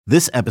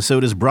This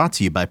episode is brought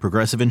to you by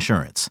Progressive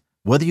Insurance.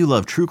 Whether you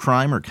love true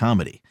crime or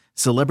comedy,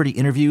 celebrity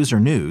interviews or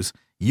news,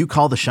 you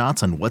call the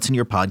shots on what's in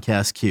your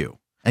podcast queue.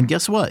 And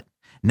guess what?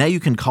 Now you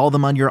can call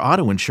them on your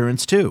auto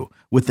insurance too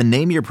with the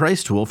Name Your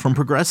Price tool from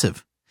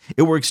Progressive.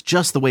 It works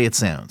just the way it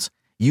sounds.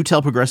 You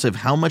tell Progressive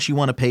how much you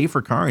want to pay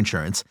for car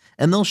insurance,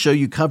 and they'll show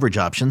you coverage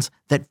options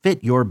that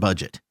fit your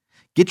budget.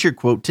 Get your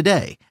quote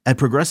today at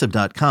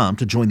Progressive.com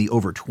to join the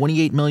over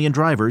 28 million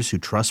drivers who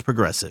trust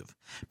Progressive.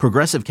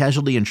 Progressive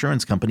Casualty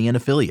Insurance Company and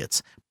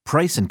Affiliates.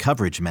 Price and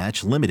coverage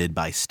match limited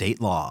by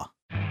state law.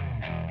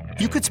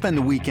 You could spend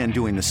the weekend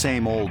doing the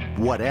same old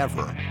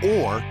whatever,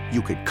 or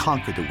you could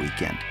conquer the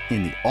weekend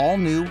in the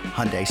all-new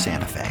Hyundai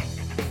Santa Fe.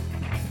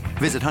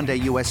 Visit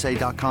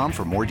HyundaiUSA.com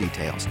for more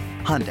details.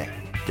 Hyundai,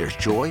 there's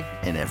joy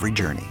in every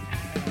journey.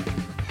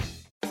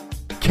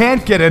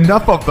 Can't get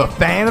enough of the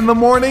Fan in the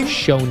morning?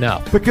 Shown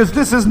up. Because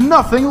this is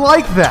nothing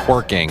like that.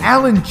 Working.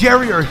 Al and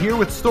Jerry are here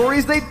with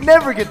stories they'd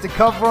never get to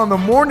cover on the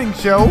morning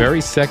show.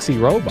 Very sexy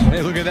robot.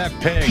 Hey, look at that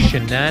pig.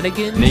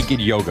 Shenanigans.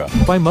 Naked yoga.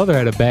 My mother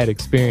had a bad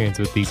experience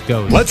with these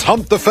ghosts. Let's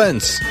hump the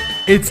fence.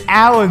 It's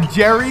Al and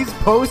Jerry's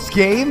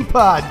post-game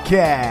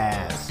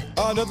podcast.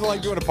 Oh, nothing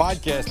like doing a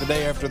podcast the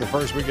day after the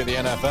first week of the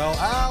NFL.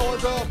 Al,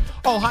 what's up?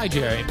 Oh, hi,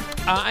 Jerry.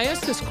 I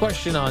asked this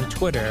question on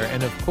Twitter,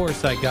 and of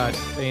course I got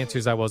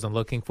answers I wasn't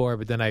looking for,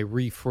 but then I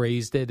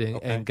rephrased it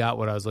and got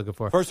what I was looking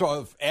for. First of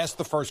all, ask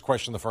the first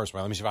question the first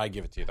way. Let me see if I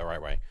give it to you the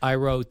right way. I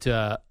wrote,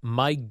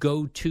 my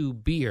go-to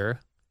beer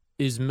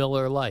is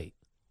Miller Lite.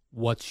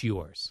 What's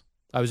yours?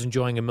 I was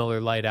enjoying a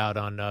Miller Lite out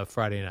on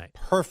Friday night.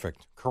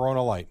 Perfect.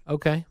 Corona Light.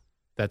 Okay.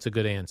 That's a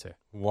good answer.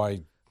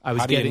 Why? I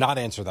was How do you not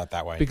answer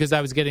that way? Because I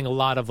was getting a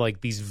lot of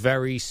like these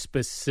very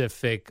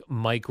specific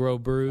micro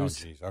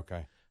brews. Oh, jeez.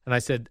 Okay. And I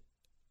said,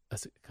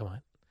 come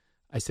on.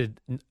 I said,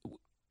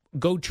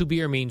 go-to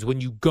beer means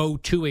when you go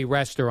to a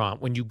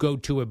restaurant, when you go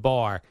to a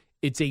bar,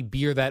 it's a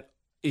beer that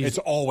is... It's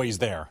always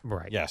there.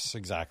 Right. Yes,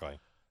 exactly.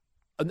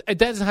 It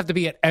doesn't have to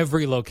be at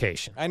every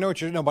location. I know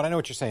what you're... No, but I know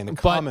what you're saying. The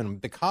But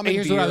common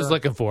here's beer... what I was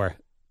looking for.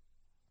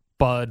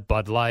 Bud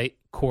Light,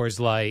 Coors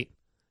Light,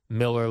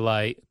 Miller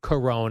Lite,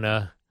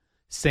 Corona,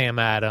 Sam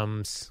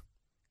Adams,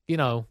 you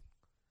know.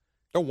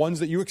 The ones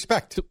that you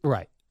expect.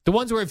 Right. The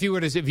ones where if you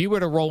were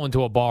to roll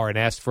into a bar and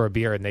ask for a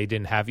beer and they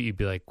didn't have it, you'd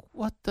be like,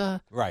 what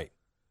the? Right.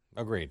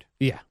 Agreed.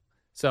 Yeah.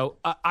 So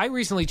I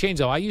recently changed,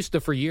 though. I used to,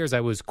 for years,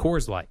 I was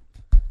Coors Light.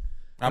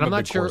 I'm a not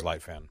big sure, Coors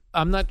Light fan.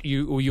 I'm not,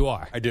 you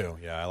are. I do.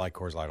 Yeah, I like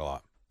Coors Light a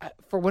lot.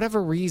 For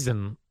whatever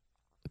reason,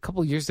 a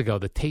couple of years ago,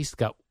 the taste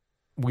got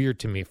weird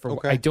to me.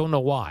 Okay. I don't know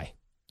why.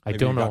 Maybe I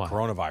don't you know got why.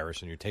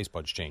 coronavirus and your taste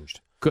buds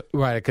changed.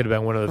 Right, I could have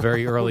been one of the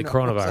very early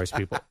coronavirus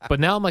people. But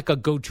now I'm like a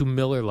go-to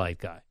Miller Lite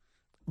guy.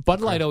 Bud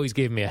Light always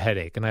gave me a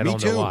headache, and I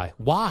don't know why.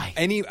 Why?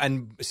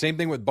 And same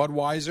thing with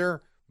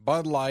Budweiser,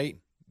 Bud Light,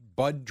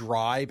 Bud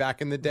Dry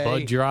back in the day.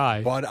 Bud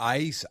Dry. Bud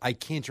Ice. I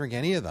can't drink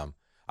any of them.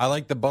 I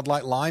like the Bud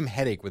Light Lime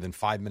headache within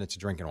 5 minutes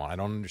of drinking one. I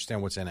don't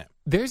understand what's in it.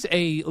 There's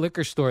a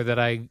liquor store that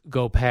I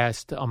go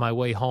past on my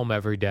way home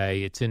every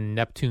day. It's in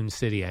Neptune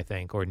City, I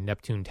think, or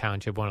Neptune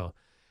Township, one of them.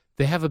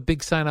 They have a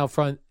big sign out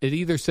front. It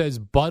either says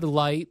Bud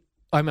Light,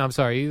 I'm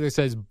sorry, it either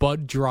says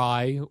Bud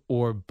Dry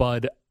or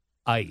Bud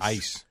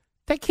Ice.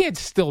 They can't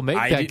still make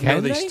I that, didn't can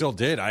know they? they still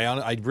did.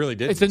 I really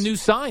didn't. It's a new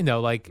sign,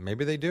 though. Like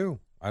Maybe they do.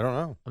 I don't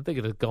know. I'm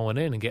thinking of going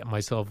in and getting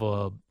myself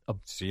a...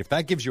 See if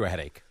that gives you a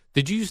headache.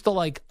 Did you used to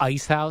like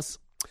Ice House?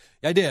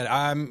 I did.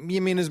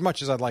 You mean as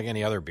much as I'd like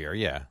any other beer?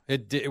 Yeah,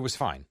 it was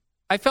fine.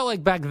 I felt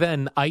like back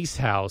then Ice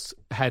House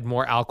had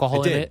more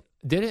alcohol in it.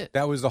 Did it?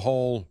 That was the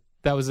whole.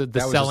 That was the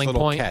that was selling its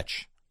little point.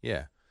 catch.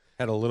 Yeah,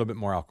 had a little bit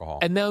more alcohol.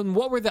 And then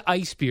what were the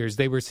ice beers?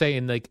 They were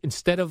saying like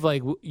instead of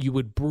like you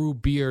would brew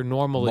beer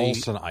normally.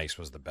 Molson Ice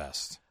was the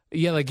best.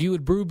 Yeah, like you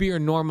would brew beer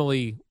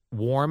normally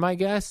warm, I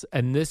guess,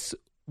 and this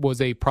was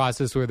a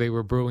process where they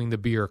were brewing the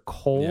beer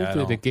cold, Yeah,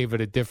 and it gave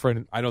it a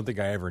different. I don't think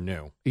I ever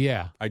knew.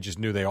 Yeah. I just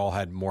knew they all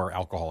had more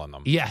alcohol in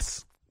them.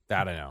 Yes.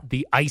 That I know.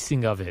 The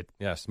icing of it.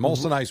 Yes,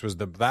 Molson Ice was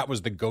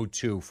the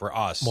go-to for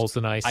us.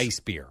 Molson Ice. Ice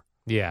beer.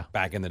 Yeah.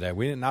 Back in the day,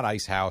 we didn't not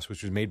Ice House,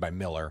 which was made by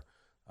Miller.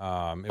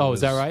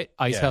 Is that right?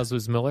 Ice yeah, House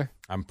was Miller?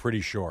 I'm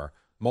pretty sure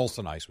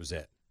Molson Ice was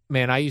it.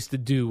 Man, I used to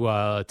do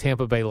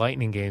Tampa Bay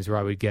Lightning games where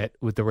I would get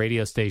with the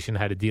radio station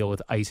had to deal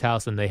with Ice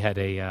House, and they had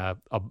a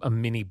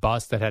mini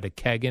bus that had a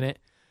keg in it,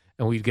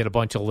 and we'd get a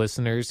bunch of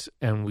listeners,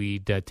 and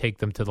we'd take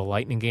them to the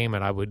Lightning game,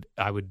 and I would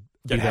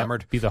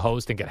be the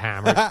host and get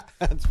hammered.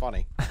 That's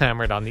funny.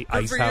 Hammered on the Good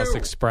Ice for House you.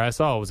 Express.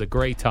 Oh, it was a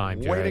great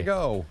time, Jerry. Way to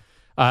go.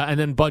 And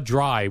then Bud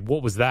Dry.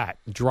 What was that?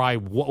 Dry.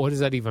 What does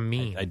that even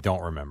mean? I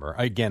don't remember.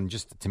 Again,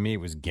 just to me, it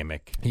was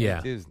gimmick. Yeah.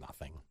 It is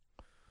nothing.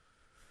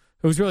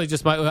 It was really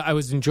just I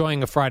was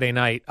enjoying a Friday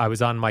night. I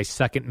was on my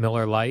second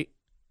Miller Lite,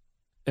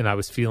 and I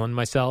was feeling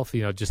myself,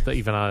 just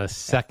even on a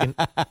second.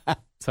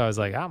 So I was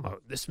like,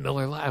 this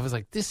Miller Lite. I was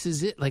like, this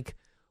is it. Like,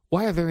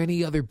 why are there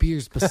any other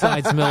beers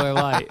besides Miller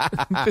Lite?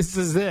 This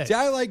is it. See,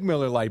 I like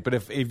Miller Lite, but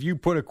if you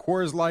put a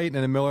Coors Light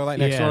and a Miller Lite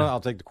next to it,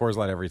 I'll take the Coors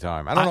Light every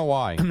time. I don't know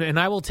why. And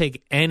I will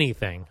take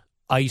anything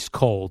ice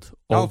cold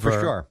over. Oh, for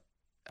sure.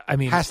 I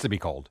mean, Has to be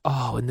cold.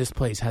 oh, and this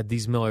place had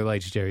these Miller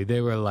Lights, Jerry.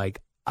 They were like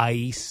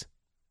ice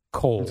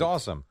cold. It's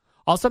awesome.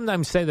 I'll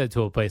sometimes say that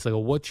to a place, like,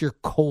 what's your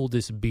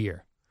coldest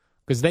beer?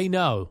 Because they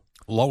know.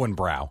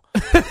 Lowenbrow.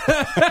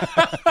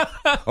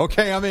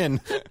 Okay, I'm in.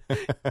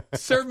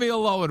 Serve me a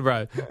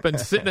Lowenbrow. Been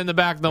sitting in the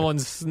back. No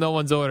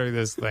one's ordering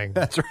this thing.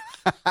 That's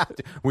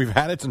right. We've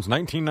had it since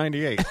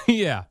 1998.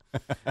 Yeah,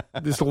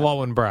 this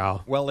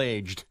Lowenbrow. Well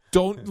aged.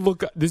 Don't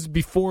look. This is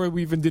before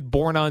we even did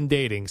Born on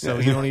Dating, so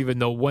you don't even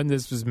know when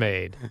this was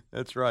made.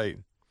 That's right.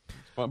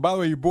 Well, by the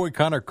way, your boy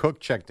Connor Cook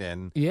checked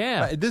in.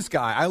 Yeah. This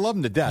guy, I love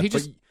him to death.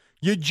 He's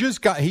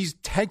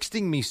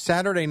texting me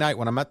Saturday night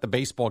when I'm at the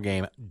baseball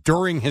game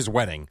during his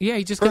wedding. Yeah,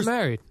 he just First, got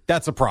married.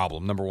 That's a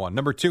problem, number one.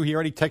 Number two, he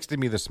already texted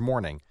me this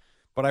morning.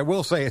 But I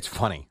will say it's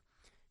funny.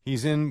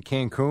 He's in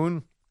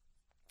Cancun.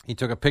 He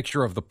took a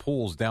picture of the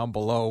pools down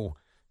below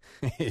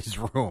his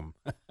room.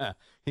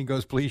 He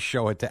goes, please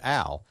show it to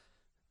Al.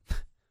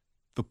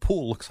 The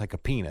pool looks like a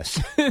penis.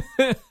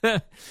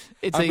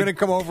 It's I'm going to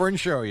come over and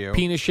show you.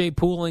 Penis-shaped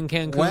pool in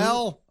Cancun.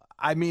 Well,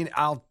 I mean,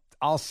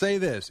 I'll say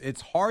this.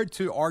 It's hard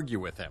to argue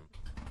with him.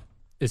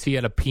 Is he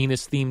at a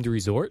penis-themed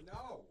resort?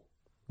 No.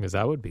 Because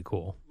that would be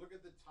cool. Look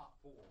at the top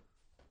pool.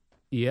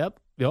 Yep.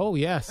 Oh,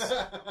 yes.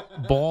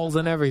 Balls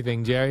and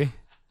everything, Jerry.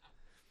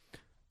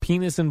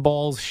 Penis and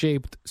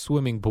balls-shaped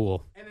swimming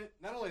pool. And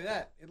not only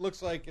that, it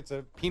looks like it's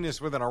a penis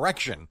with an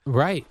erection.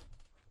 Right.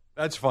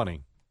 That's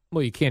funny.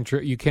 Well, you can't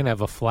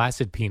have a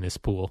flaccid penis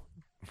pool.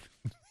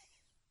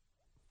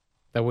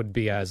 That would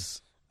be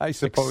as I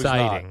suppose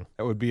exciting. not.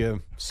 That would be a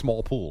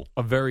small pool.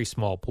 A very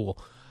small pool.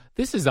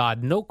 This is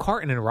odd. No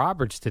Carton and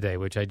Roberts today,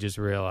 which I just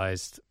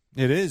realized.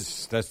 It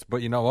is.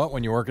 But you know what?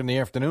 When you work in the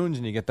afternoons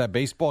and you get that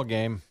baseball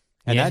game,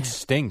 and Yeah. that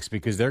stinks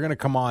because they're going to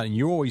come on, and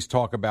you always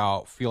talk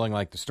about feeling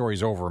like the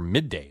story's over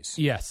middays.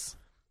 Yes.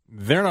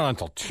 They're not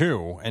until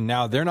 2, and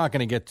now they're not going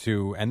to get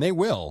to, and they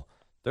will,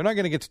 they're not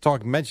going to get to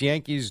talk Mets,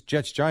 Yankees,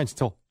 Jets, Giants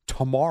till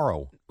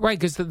tomorrow. Right,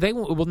 because they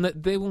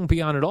won't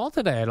be on at all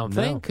today, I don't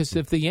think. Because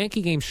if the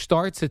Yankee game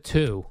starts at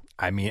 2,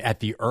 I mean, I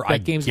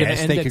game's gonna guess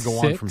end they at could go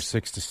on 6. from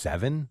 6 to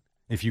 7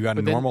 if you got a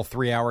But then- normal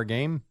 3-hour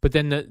game. but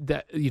then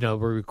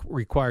we're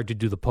required to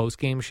do the post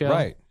game show.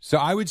 Right. So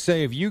I would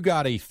say if you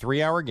got a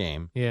 3-hour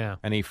game Yeah.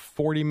 and a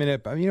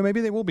 40-minute,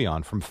 maybe they will be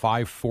on from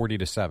 5:40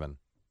 to 7.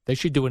 They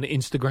should do an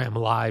Instagram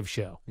live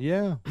show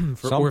Yeah. or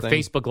something.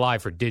 Facebook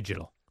Live for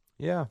digital.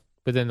 Yeah.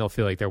 But then they'll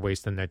feel like they're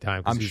wasting their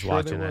time because I'm he's sure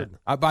watching they that.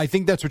 would. I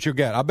think that's what you'll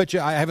get. I bet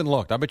you. I haven't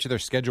looked. I bet you they're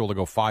scheduled to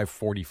go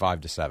 5:45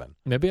 to 7.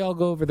 Maybe I'll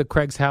go over to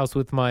Craig's house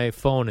with my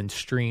phone and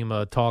stream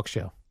a talk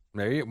show.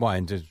 Maybe why?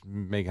 And just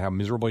make how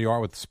miserable you are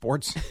with the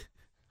sports.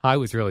 I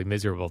was really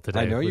miserable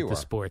today I know with you the were.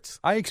 sports.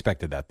 I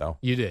expected that though.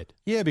 You did.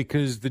 Yeah,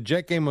 because the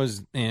Jet game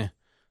was,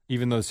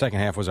 even though the second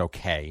half was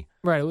okay.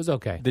 Right, it was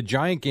okay. The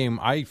Giant game,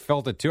 I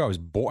felt it too. I was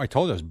bored. I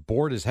told you I was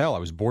bored as hell. I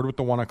was bored with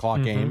the 1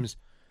 o'clock games,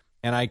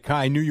 and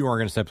I knew you weren't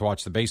going to step to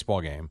watch the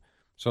baseball game.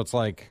 So it's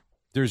like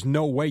there's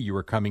no way you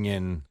were coming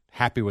in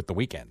happy with the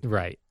weekend.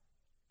 Right.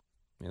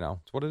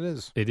 It's what it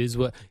is. It is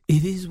what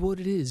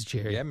it is,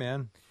 Jerry. Yeah,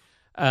 man.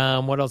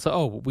 What else?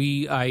 Oh,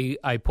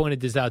 I pointed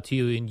this out to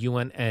you, and you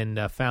went and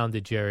found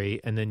it, Jerry,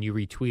 and then you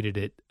retweeted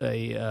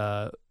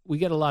it. We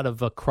get a lot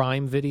of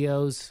crime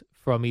videos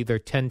from either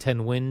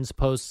 1010 Wins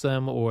posts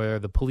them or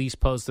the police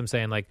post them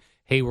saying like,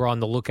 "Hey, we're on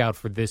the lookout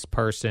for this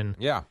person.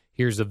 Yeah.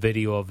 Here's a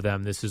video of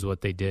them. This is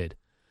what they did."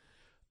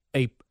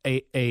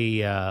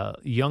 A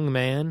young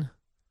man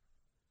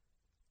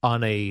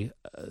on a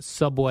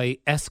subway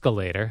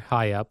escalator,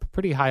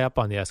 pretty high up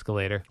on the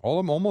escalator,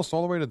 Almost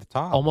all the way to the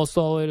top. almost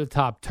all the way to the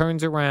top,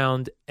 turns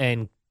around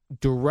and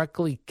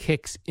directly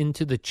kicks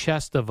into the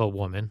chest of a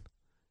woman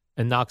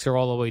and knocks her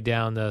all the way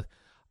down.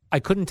 I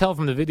couldn't tell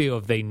from the video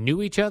if they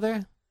knew each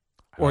other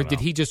or did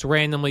he just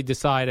randomly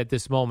decide at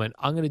this moment,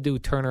 I'm going to do a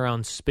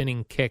turnaround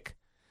spinning kick.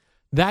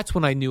 That's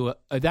when I knew.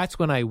 That's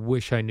when I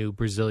wish I knew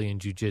Brazilian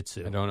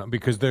Jiu-Jitsu. I don't know,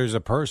 because there's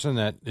a person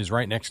that is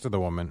right next to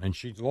the woman, and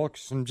she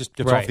looks and just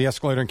gets Right. off the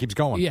escalator and keeps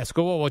going. Yes,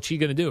 go. Well, what's she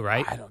going to do,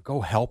 right? I don't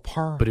go help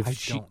her. But if I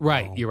she, don't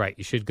right, know. you're right.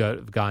 You should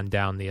have gone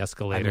down the I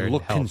escalator mean, and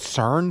look helped.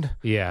 concerned.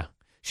 Yeah,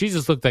 she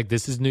just looked like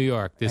this is New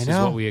York. This I is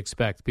know. what we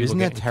expect. People Isn't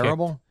that getting kicked.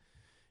 terrible?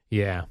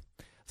 Yeah.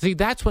 See,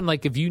 that's when,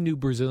 like, if you knew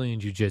Brazilian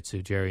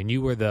Jiu-Jitsu, Jerry, and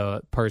you were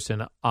the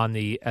person on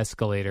the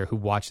escalator who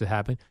watched it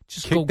happen,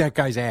 just Kick go. that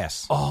guy's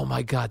ass. Oh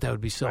my God, that would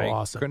be so I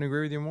awesome. couldn't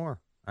agree with you more.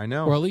 I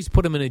know. Or at least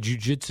put him in a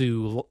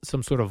jiu-jitsu,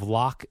 some sort of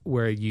lock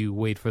where you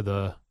wait for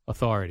the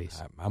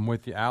authorities. I'm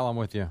with you, Al. I'm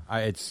with you.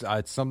 It's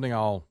something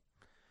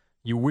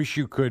you wish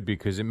you could,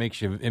 because it makes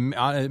you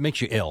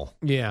ill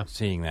Yeah.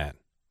 seeing that.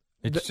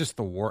 It's just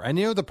the war. And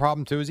the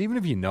problem too is, even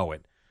if you know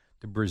it,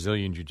 the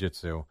Brazilian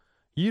Jiu-Jitsu,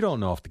 you don't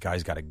know if the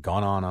guy's got a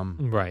gun on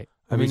him. Right.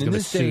 I Or mean, he's in gonna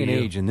this day sue and you.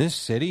 age, in this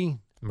city,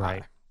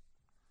 Right.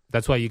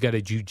 That's why you got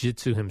to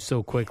jiu-jitsu him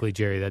so quickly,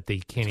 Jerry, that they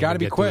can't it's got to even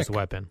be get to quick. his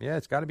weapon. Yeah,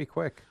 it's got to be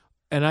quick.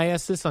 And I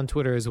asked this on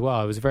Twitter as well.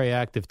 I was very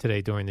active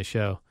today during the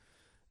show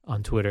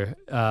on Twitter.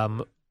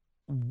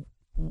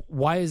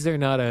 Why is there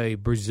not a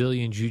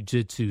Brazilian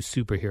jiu-jitsu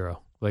superhero,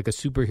 like a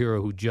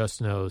superhero who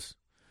just knows?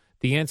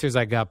 The answers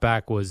I got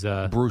back was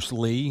Bruce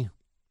Lee.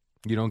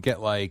 You don't get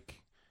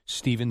like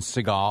Steven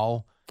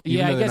Seagal. Even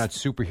Yeah, I though they're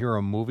guess- not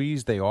superhero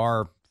movies, they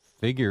are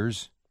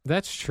figures.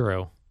 That's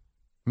true.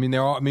 I mean,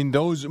 there are. I mean,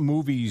 those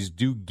movies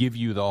do give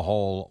you the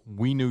whole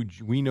we know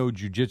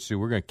jujitsu.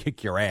 We're going to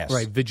kick your ass.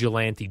 Right,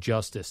 vigilante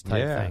justice type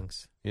Yeah.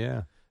 things.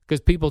 Yeah.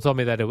 Because people told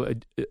me that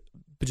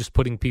just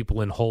putting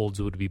people in holds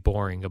would be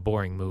boring, a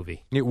boring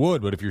movie. It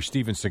would, but if you're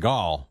Steven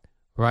Seagal,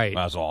 Right.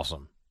 that's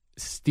awesome.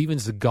 Steven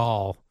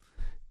Seagal,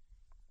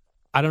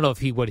 I don't know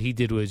if what he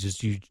did was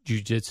just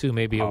jujitsu.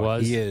 Maybe it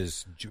was. He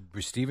is.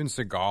 Steven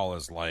Seagal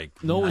is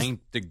like No, it was-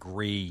 ninth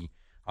degree.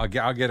 I'll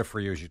get it for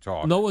you as you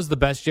talk. No, was the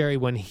best, Jerry,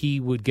 when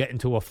he would get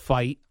into a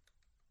fight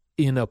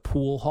in a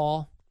pool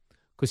hall,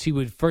 because he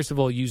would first of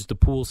all use the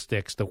pool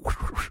sticks to,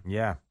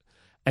 Yeah.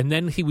 and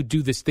then he would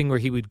do this thing where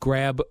he would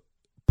grab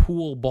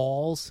pool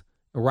balls,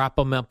 wrap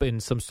them up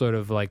in some sort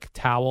of like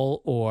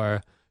towel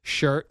or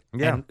shirt,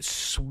 Yeah. and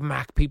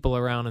smack people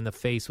around in the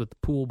face with the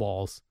pool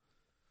balls.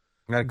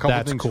 I got a couple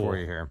That's things cool. for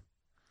you here.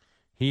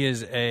 He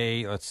is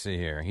let's see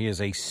here. He is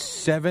a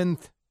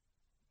seventh.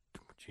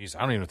 Jeez,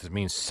 I don't even know what this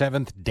means.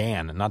 Seventh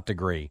Dan, not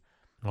degree.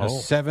 A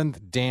seventh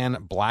Dan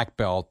black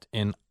belt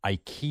in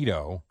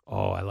Aikido.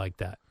 Oh, I like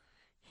that.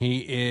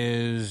 He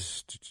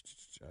is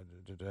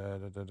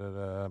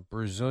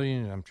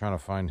Brazilian. I'm trying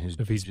to find his.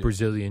 If he's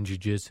Brazilian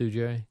jiu-jitsu,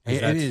 Jerry.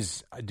 It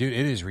is, dude.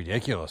 It is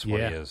ridiculous what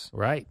Yeah, he is.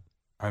 right.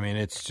 I mean,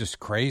 it's just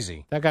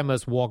crazy. That guy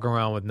must walk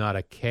around with not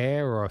a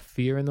care or a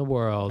fear in the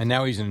world. And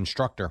now he's an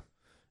instructor.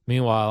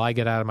 Meanwhile, I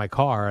get out of my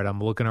car and I'm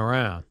looking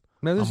around.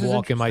 Now, this I'm is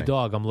walking my interesting.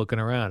 dog. I'm looking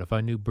around. If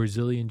I knew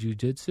Brazilian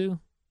jiu-jitsu,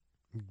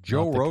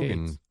 Joe Not the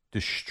Rogan case.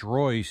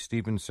 destroys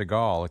Steven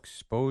Seagal,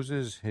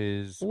 exposes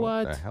his.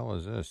 What the What? hell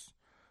is this?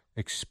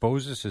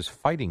 Exposes his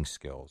fighting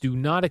skills. do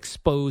not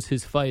expose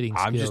his fighting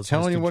skills. I'm just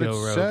telling Mr. you what Joe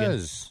it Rogan.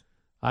 says.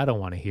 I don't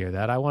want to hear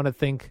that. I want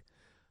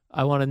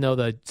to know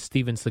that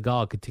Steven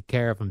Seagal could take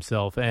care of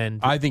himself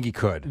and I think he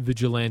could.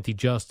 vigilante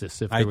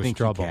justice if there I was think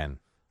trouble. he can.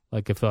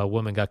 Like if a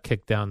woman got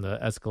kicked down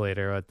the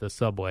escalator at the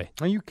subway.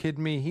 Are you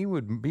kidding me?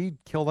 He'd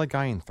kill that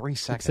guy in 3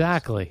 seconds.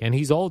 Exactly. And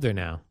he's older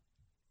now.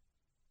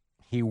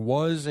 He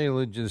was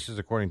this is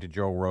according to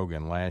Joe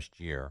Rogan last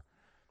year.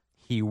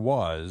 He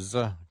was,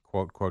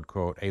 quote, quote,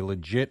 quote, a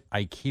legit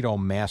Aikido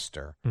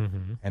master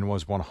Mm-hmm. and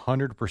was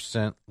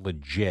 100%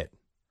 legit.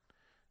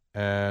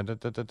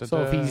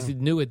 So if he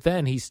knew it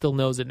then, he still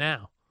knows it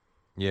now.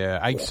 Yeah,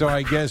 I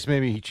guess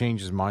maybe he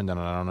changed his mind on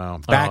it. I don't know.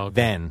 Back okay.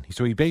 then.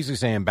 So he's basically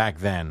saying back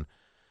then.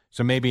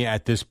 So maybe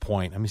at this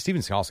point, I mean,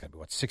 Steven Seagal's got to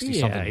be, 60-something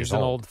Yeah, years he's an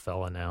old. old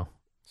fella now.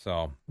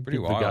 So pretty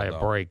Give wild, the guy a though.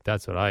 break.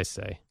 That's what I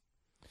say.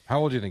 How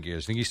old do you think he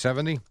is? Think he's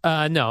 70? No,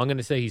 I'm going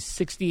to say he's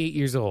 68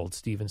 years old,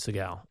 Steven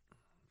Seagal.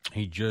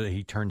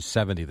 He turned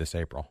 70 this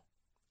April.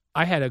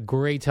 I had a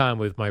great time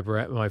with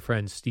my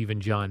friend Stephen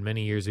John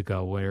many years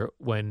ago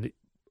when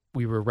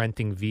we were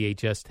renting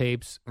VHS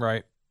tapes.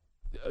 Right.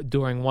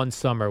 During one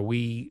summer,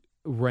 we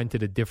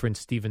rented a different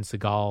Steven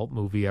Seagal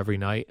movie every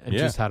night and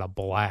Yeah. just had a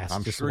blast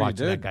I'm just sure you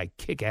watching that did. guy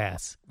kick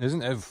ass.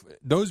 If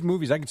those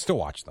movies, I could still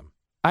watch them.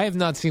 I have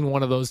not seen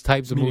one of those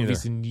types of Me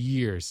movies neither. in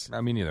years.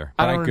 I mean, neither.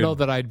 I But don't could- know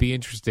that I'd be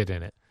interested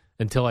in it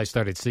until I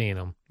started seeing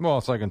them. Well,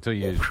 it's like until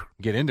you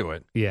get into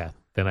it. Yeah,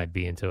 then I'd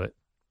be into it.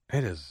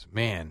 It is,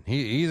 man.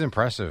 He's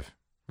impressive.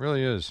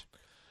 Really is.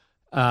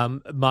 I'm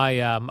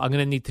going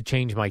to need to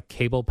change my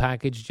cable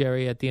package,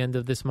 Jerry, at the end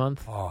of this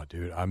month. Oh,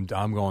 dude, I'm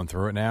going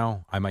through it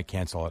now. I might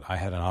cancel it. I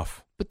had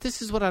enough. But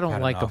this is what I don't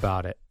Had like enough.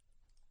 about it.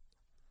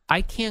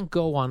 I can't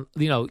go on,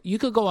 you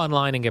could go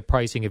online and get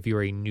pricing if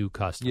you're a new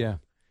customer. Yeah.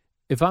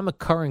 If I'm a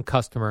current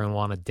customer and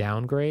want to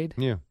downgrade,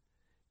 Yeah.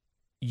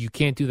 you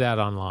can't do that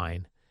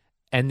online.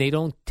 And they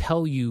don't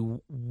tell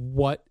you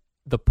what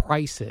the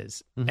price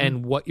is Mhm.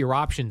 and what your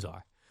options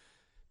are.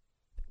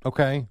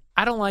 Okay.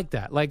 I don't like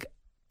that. Like,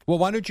 Well,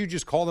 why don't you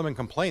just call them and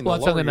complain? well,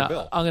 They'll so lower your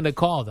bill. I'm gonna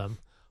call them.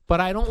 But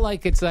I don't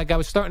like it's like I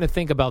was starting to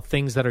think about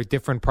things that are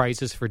different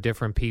prices for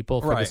different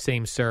people for the Right.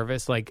 same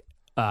service, like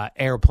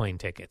airplane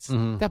tickets.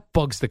 Mhm. That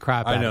bugs the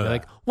crap I out know of me. that.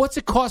 Like, what's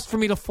it cost for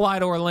me to fly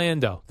to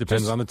Orlando?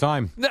 Depends on the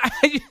time.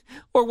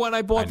 or when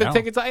I bought I the know.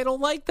 tickets, I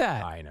don't like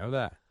that. I know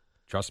that.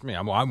 Trust me.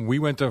 We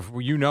went to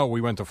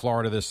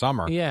Florida this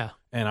summer. Yeah.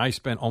 And I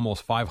spent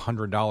almost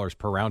 $500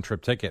 per round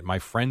trip ticket. My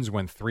friends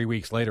went 3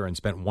 weeks later and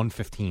spent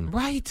 $115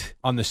 Right.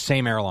 on the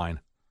same airline.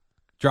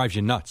 Drives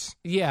you nuts.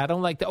 Yeah, I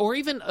don't like that. Or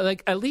even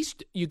like at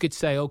least you could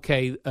say,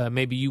 okay,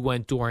 maybe you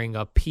went during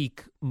a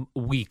peak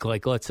week,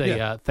 like let's say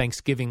Yeah.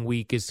 Thanksgiving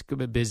week is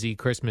busy,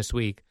 Christmas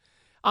week.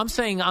 I'm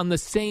saying on the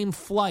same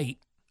flight,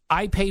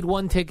 I paid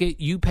one ticket,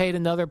 you paid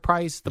another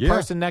price. The Yeah.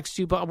 person next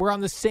to you, but we're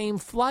on the same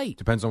flight.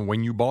 Depends on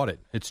when you bought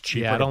it. It's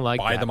cheaper Yeah, I don't to like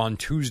buy that. them on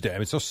Tuesday. I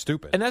mean, it's so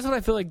stupid. And that's what I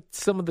feel like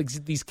some of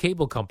these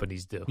cable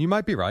companies do. You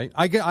might be right.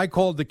 I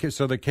called the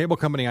cable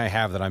company I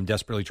have that I'm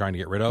desperately trying to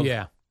get rid of.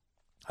 Yeah.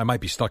 I might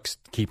be stuck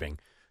keeping,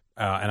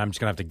 and I'm just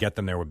gonna have to get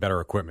them there with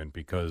better equipment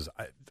because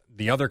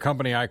the other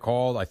company I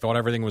called, I thought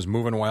everything was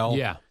moving well.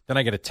 Yeah. Then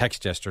I get a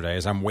text yesterday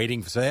as I'm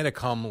waiting, so they had to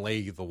come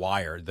lay the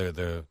wire,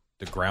 the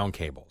ground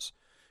cables,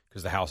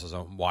 because the house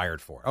isn't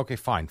wired for it. Okay,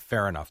 fine,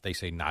 fair enough. They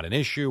say not an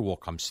issue. We'll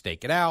come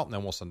stake it out, and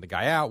then we'll send the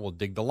guy out. We'll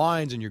dig the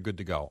lines, and you're good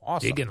to go.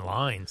 Awesome. Digging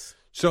lines.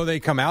 So they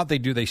come out.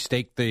 They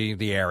stake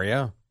the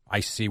area.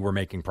 I see we're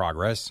making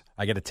progress.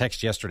 I get a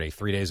text yesterday,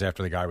 3 days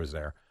after the guy was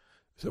there.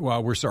 So,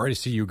 well, we're sorry to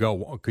see you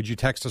go. Could you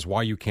text us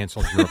why you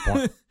canceled your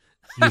appointment,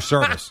 your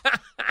service?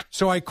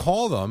 So I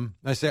call them.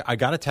 I say, I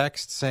got a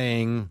text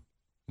saying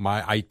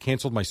I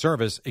canceled my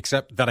service,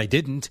 except that I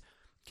didn't.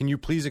 Can you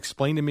please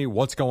explain to me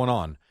what's going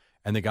on?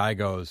 And the guy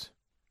goes,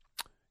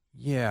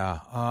 yeah.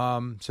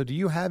 So do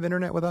you have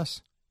internet with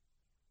us?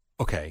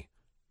 Okay.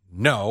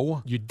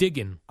 No. You're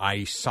digging.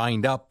 I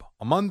signed up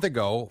a month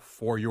ago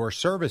for your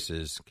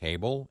services,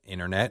 cable,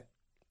 internet,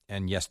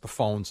 and yes, the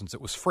phone, since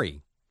it was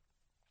free.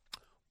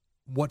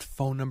 What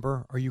phone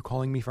number are you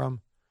calling me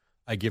from?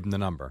 I give him the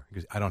number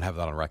because I don't have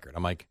that on record.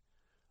 I'm like,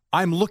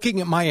 I'm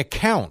looking at my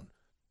account.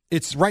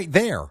 It's right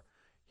there.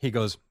 He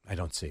goes, I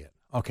don't see it.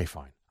 Okay,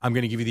 fine. I'm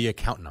going to give you the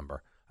account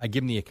number. I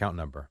give him the account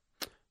number.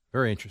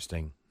 Very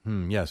interesting.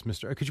 Yes,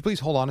 Mr. Could you please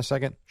hold on a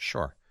second?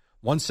 Sure.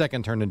 1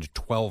 second turned into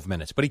 12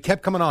 minutes. But he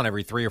kept coming on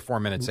every 3 or 4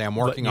 minutes saying, I'm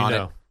working on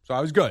it. So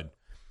I was good.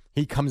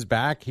 He comes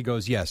back. He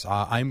goes, yes,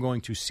 I'm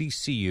going to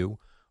CC you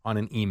on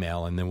an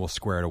email, and then we'll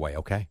square it away,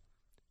 okay?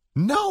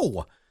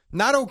 No,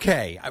 not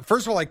okay.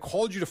 First of all, I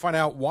called you to find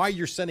out why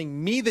you're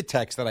sending me the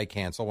text that I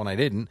canceled when I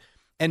didn't.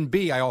 And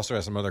B, I also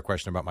asked some other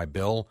question about my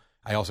bill.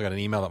 I also got an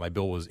email that my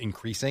bill was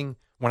increasing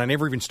when I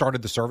never even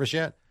started the service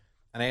yet.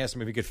 And I asked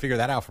him if he could figure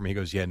that out for me. He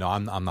goes, yeah, no,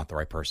 I'm not the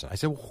right person. I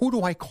said, well, who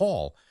do I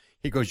call?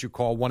 He goes, you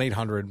call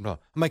 1-800. I'm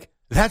like,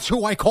 that's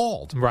who I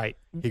called. Right.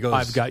 He goes,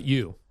 I've got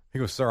you. He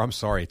goes, sir, I'm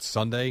sorry. It's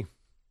Sunday.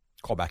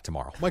 Call back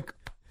tomorrow. I'm like,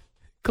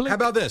 Click. How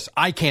about this?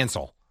 I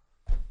cancel.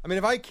 I mean,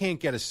 if I can't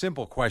get a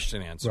simple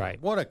question answer, right.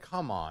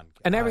 Come on.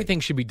 And everything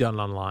should be done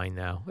online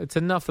now. It's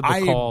enough of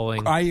the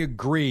calling. I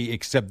agree,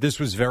 except this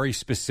was very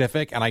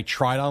specific, and I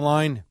tried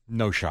online.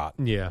 No shot.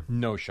 Yeah.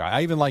 No shot.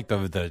 I even like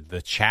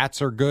the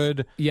chats are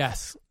good.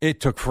 Yes.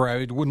 It took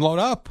forever. It wouldn't load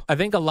up. I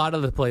think a lot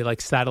of the play,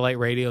 like satellite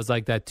radios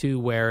like that,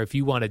 too, where if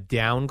you want to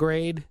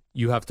downgrade,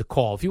 you have to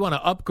call. If you want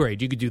to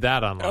upgrade, you could do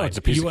that online. Oh, it's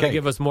a piece you of want to cake.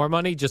 give us more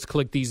money, just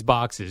click these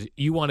boxes.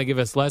 You want to give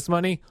us less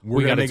money,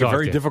 We're going to make it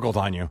very difficult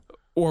on you.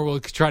 Or we'll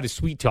try to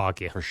sweet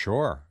talk you. For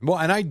sure. Well,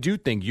 and I do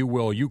think you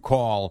will. You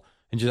call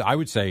and just, I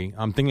would say,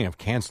 I'm thinking of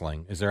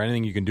canceling. Is there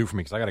anything you can do for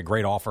me? Because I got a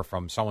great offer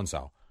from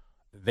so-and-so.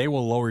 They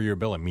will lower your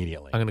bill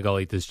immediately. I'm going to go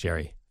eat this,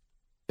 Jerry.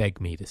 Beg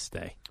me to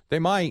stay. They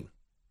might.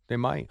 They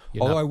might.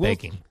 You're Although not I will.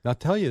 begging. I'll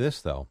tell you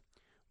this, though.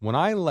 When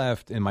I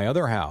left in my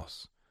other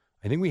house,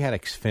 I think we had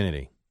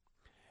Xfinity.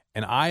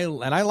 And I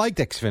liked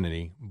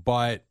Xfinity,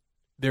 but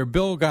their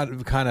bill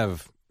got kind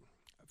of,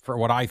 for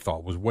what I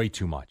thought, was way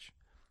too much.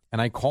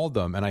 And I called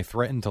them and I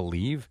threatened to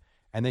leave,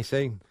 and they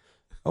say,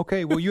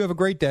 okay, well, you have a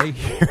great day.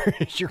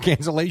 Here's your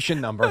cancellation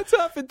number. That's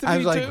happened to I me,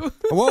 was like, too.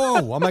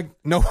 whoa. I'm like,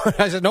 no.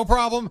 I said, no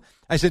problem.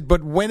 I said,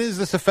 but when is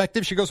this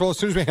effective? She goes, well, as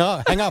soon as we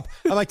hang up.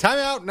 I'm like, time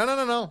out.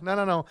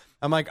 No.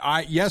 I'm like,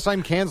 yes,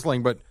 I'm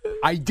canceling, but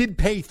I did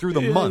pay through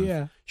the month.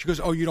 Yeah. She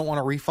goes, oh, you don't want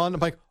a refund? I'm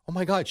like, oh,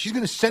 my God, she's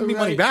going to send me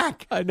money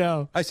back. I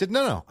know. I said,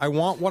 no. I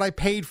want what I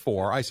paid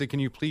for. I said,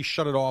 can you please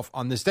shut it off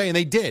on this day? And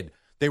they did.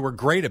 They were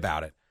great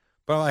about it.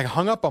 But I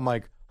hung up. I'm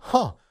like,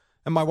 huh.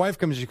 And my wife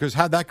comes, she goes,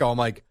 how'd that go? I'm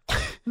like,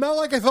 not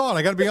like I thought.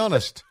 I got to be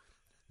honest.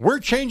 We're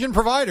changing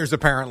providers,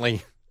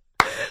 apparently.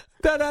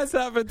 That has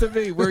happened to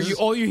me, where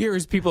all you hear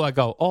is people that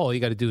go, oh, all you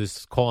got to do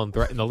is call and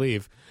threaten to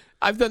leave.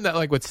 I've done that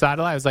like with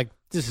satellite. I was like,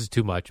 this is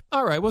too much.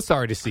 All right, well,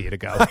 sorry to see you to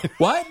go.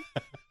 What?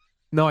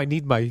 No, I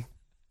need my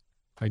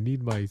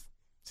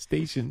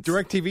stations.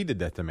 DirecTV did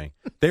that to me.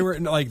 They were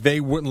like, they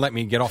wouldn't let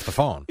me get off the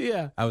phone.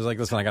 Yeah. I was like,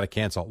 listen, I got to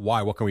cancel.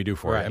 Why? What can we do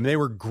for you? Right. I mean, they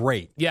were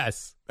great.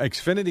 Yes.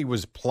 Xfinity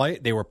was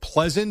they were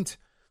pleasant.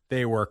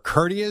 They were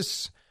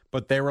courteous,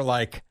 but they were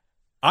like,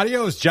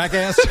 adios,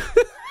 jackass.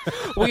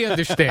 We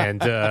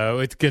understand.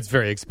 It gets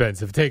very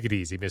expensive. Take it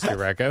easy, Mr.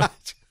 Recco.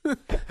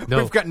 No,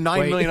 We've got 9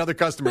 wait. million other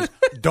customers.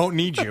 Don't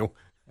need you.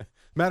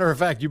 Matter of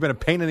fact, you've been a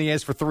pain in the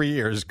ass for 3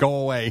 years. Go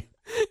away.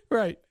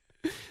 Right.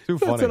 Too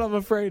funny. That's what I'm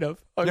afraid of.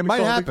 It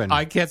might happen.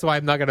 I can't, so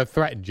I'm not going to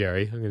threaten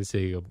Jerry. I'm going to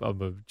say, I'm going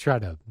to try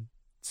to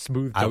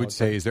smooth I would talk.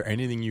 say, is there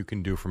anything you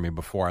can do for me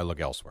before I look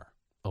elsewhere?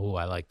 Oh,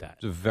 I like that.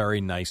 It's a very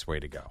nice way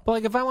to go. But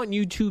like if I want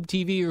YouTube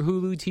TV or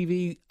Hulu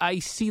TV, I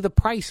see the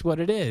price what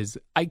it is.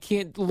 I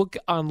can't look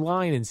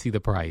online and see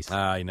the price.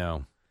 I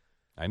know.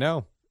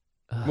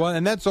 Well,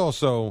 and that's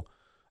also,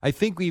 I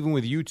think even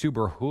with YouTube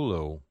or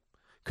Hulu,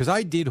 because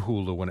I did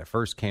Hulu when it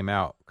first came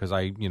out, because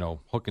I,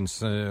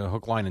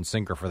 hook, line, and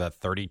sinker for that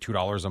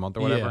 $32 a month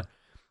or whatever. Yeah.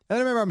 And I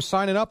remember I'm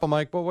signing up. I'm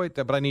like, well, wait,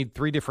 but I need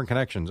 3 different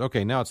connections.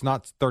 Okay, now it's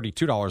not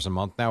 $32 a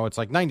month. Now it's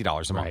like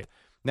 $90 a month. Right.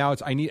 Now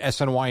I need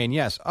SNY and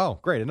Yes. Oh,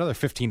 great, another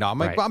 $15. I'm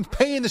like, Right. well, I'm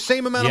paying the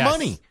same amount of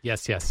money.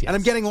 Yes. And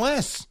I'm getting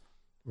less.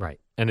 Right.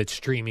 And it's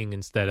streaming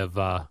instead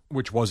of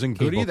Which wasn't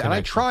good Cable either. And I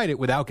connection. tried it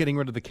without getting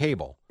rid of the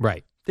cable.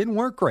 right. Didn't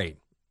work great.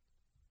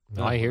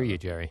 No, I hear you,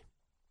 Jerry.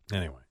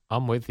 Anyway,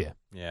 I'm with you.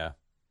 yeah.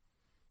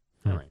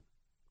 Hmm. All right.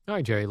 All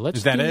right, Jerry. Let's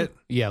Is that do- it?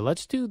 Yeah,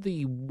 let's do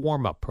the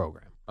warm-up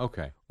program.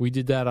 Okay. We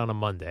did that on a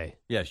Monday.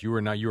 Yes, you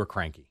were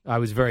cranky. I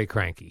was very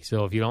cranky.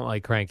 So if you don't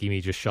like cranky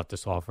me, just shut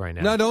this off right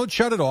now. No, don't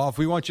shut it off.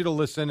 We want you to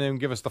listen and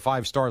give us the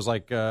 5 stars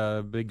like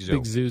Big Zoo.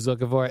 Big Zoo's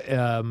looking for it.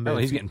 Oh,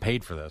 he's getting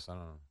paid for this. I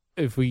don't know.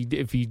 If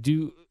you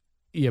do,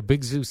 yeah,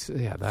 Big Zeus,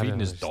 yeah, that Feeding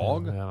his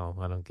dog?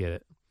 I don't get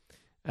it.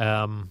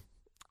 All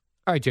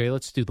right, Jerry,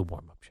 let's do the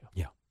warm up show.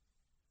 Yeah,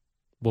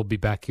 we'll be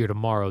back here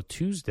tomorrow,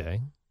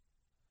 Tuesday,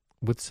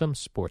 with some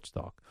sports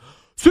talk.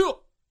 See ya!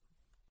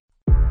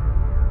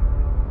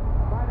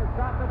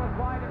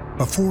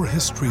 Before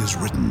history is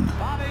written,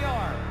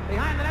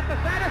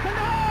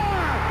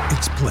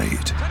 it's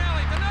played.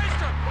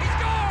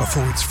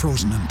 Before it's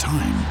frozen in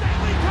time,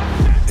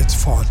 it's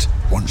fought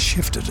one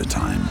shift at a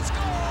time.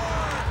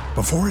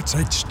 Before it's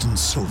etched in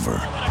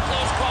silver,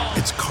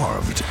 it's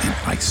carved in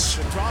ice.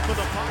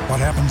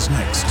 What happens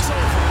next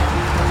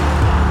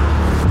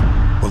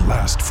will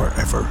last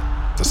forever.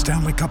 The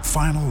Stanley Cup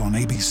Final on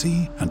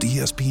ABC and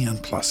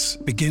ESPN Plus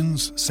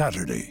begins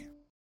Saturday.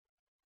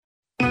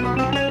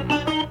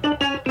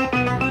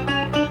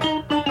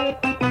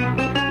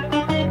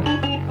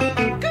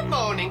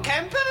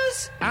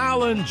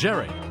 Alan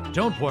Jerry.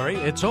 Don't worry,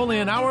 it's only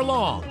an hour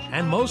long,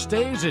 and most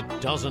days it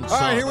doesn't suck.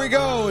 All right, here we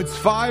go. It's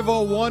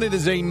 5:01. It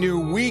is a new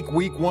week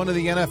 1 of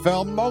the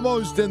NFL,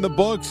 almost in the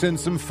books, and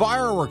some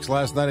fireworks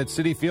last night at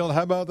Citi Field.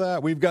 How about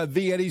that? We've got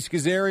the Eddie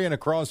Schizzerian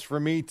across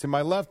from me to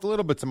my left, a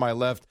little bit to my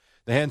left,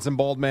 the handsome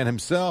bald man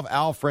himself,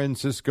 Al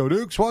Francisco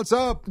Dukes. What's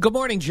up? Good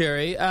morning,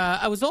 Jerry.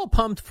 I was all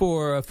pumped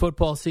for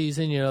football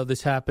season. You know,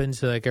 this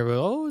happens. Like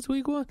everyone, it's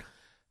week 1.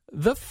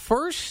 The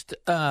first,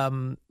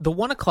 the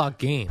 1 o'clock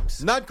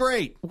games. Not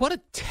great. What a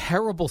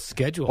terrible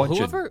schedule. Bunch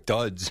of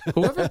duds.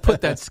 Whoever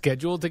put that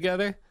schedule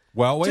together.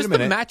 Well, wait just a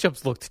minute. The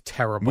matchups looked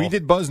terrible. We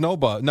did Buzz No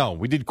Buzz. No,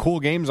 we did cool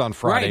games on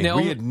Friday. Right, now,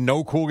 we had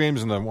no cool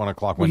games in the 1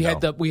 o'clock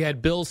window. We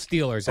had Bills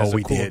Steelers as a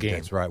cool game.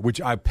 That's right.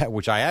 Which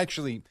I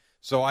actually.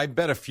 So I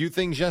bet a few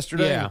things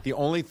yesterday. Yeah. The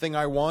only thing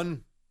I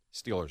won,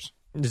 Steelers.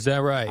 Is that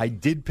right? I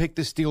did pick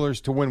the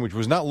Steelers to win, which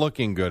was not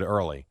looking good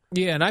early.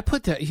 Yeah, and I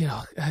put that,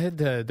 I had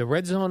the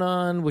red zone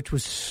on, which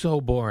was so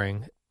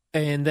boring.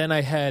 And then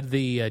I had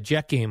the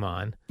Jet game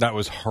on. That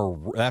was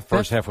that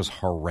first half was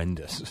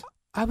horrendous.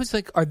 I was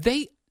like, are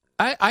they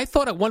I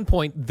thought at one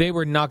point they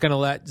were not going to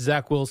let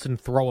Zach Wilson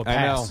throw a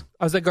pass.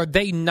 I was like, are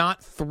they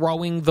not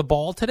throwing the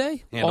ball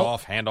today? Hand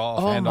off.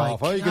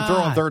 Oh, you can throw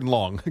on 3rd and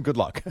long. Good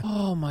luck.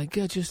 Oh my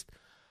God,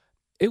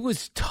 it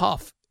was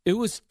tough. It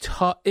was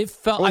tough. It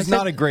was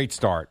not a great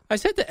start. I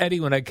said to Eddie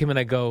when I came in,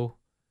 I go,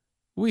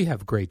 we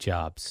have great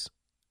jobs.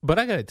 But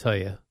I got to tell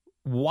you,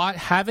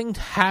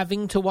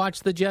 having to watch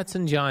the Jets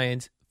and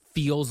Giants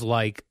feels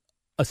like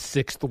a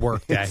 6th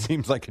workday. It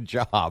seems like a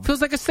job.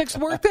 Feels like a 6th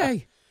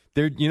workday.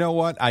 You know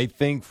what? I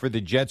think for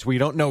the Jets, we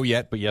don't know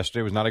yet, but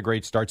yesterday was not a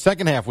great start.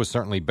 Second half was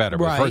certainly better,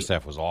 but the first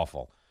half was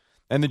awful.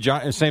 And the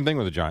Giants, same thing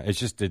with the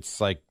Giants. It's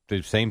like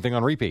the same thing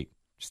on repeat.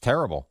 It's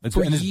terrible. It's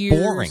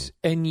boring.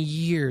 And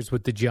years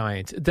with the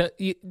Giants.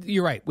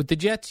 You're right. With the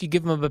Jets, you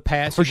give them a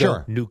pass. For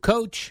sure. New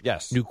coach.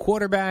 Yes. New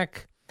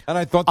quarterback. And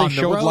I thought they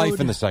showed life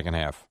in the second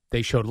half.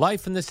 They showed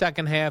life in the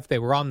second half. They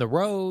were on the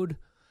road.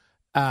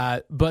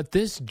 But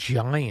this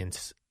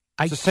Giants,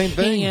 I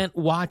can't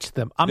watch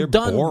them. I'm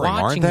done boring,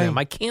 watching them.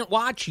 I can't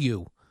watch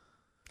you.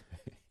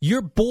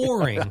 You're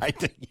boring.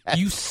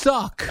 You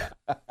suck.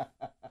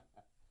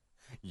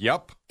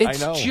 Yep.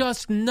 It's I know.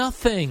 just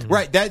nothing.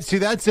 Right. That's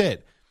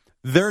it.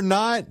 They're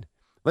not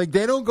like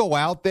they don't go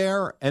out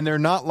there and they're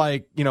not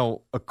like,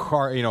 a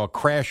car, a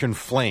crash in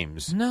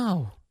flames.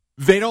 No.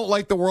 They don't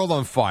light the world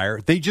on fire.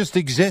 They just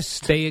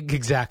exist.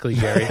 Exactly,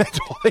 Jerry. That's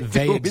all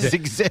they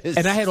exist.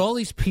 And I had all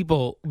these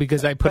people,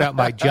 because I put out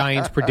my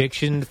Giants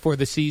prediction for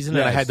the season,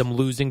 and I had them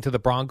losing to the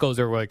Broncos.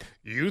 They were like,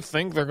 you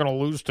think they're going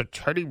to lose to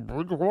Teddy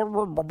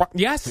Bridgewater?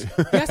 Yes,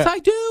 I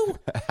do.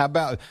 How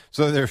about,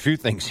 so there are a few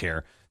things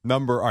here. All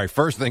right,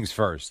 first things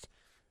first.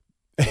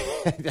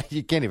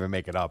 You can't even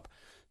make it up.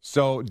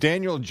 So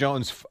Daniel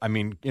Jones,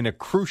 in a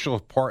crucial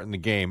part in the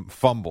game,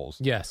 fumbles.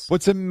 Yes.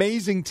 What's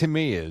amazing to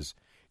me is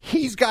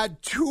he's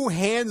got 2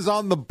 hands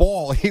on the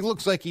ball. He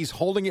looks like he's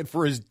holding it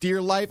for his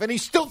dear life, and he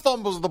still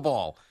fumbles the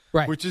ball.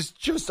 Right. Which is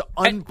just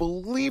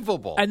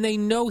unbelievable. And they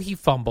know he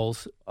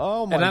fumbles.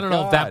 Oh, my God. And I don't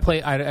know if that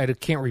play, I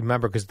can't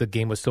remember because the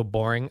game was so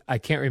boring. I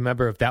can't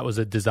remember if that was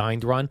a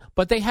designed run.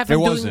 But they have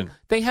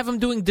him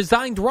doing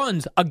designed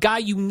runs. A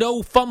guy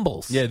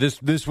fumbles. Yeah,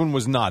 this one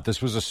was not.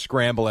 This was a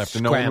scramble after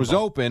no one was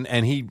open,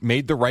 and he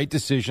made the right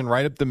decision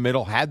right up the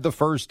middle, had the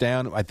first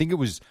down. I think it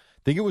was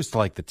to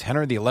like the 10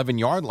 or the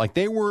 11-yard. Like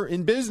they were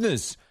in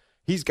business.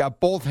 He's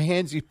got both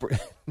hands.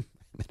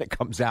 Then it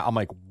comes out. I'm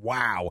like,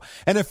 wow.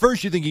 And at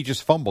first you think he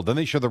just fumbled. Then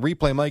they show the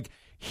replay. I'm like,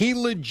 he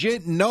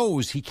legit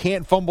knows he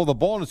can't fumble the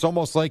ball. And it's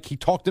almost like he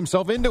talked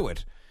himself into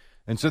it.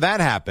 And so that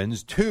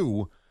happens.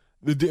 2,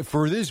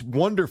 for this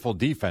wonderful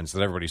defense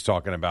that everybody's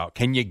talking about,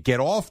 can you get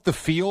off the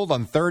field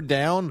on 3rd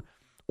down?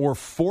 Or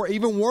 4,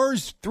 even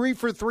worse, 3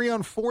 for 3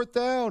 on 4th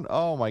down?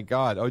 Oh, my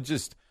God.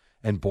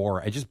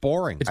 Boring. It's just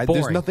boring. It's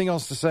boring. There's nothing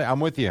else to say. I'm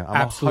with you.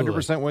 I'm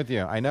 100% with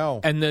you. I know.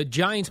 And the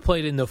Giants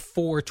played in the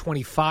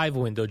 4:25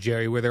 window,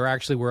 Jerry, where there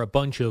actually were a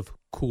bunch of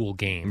cool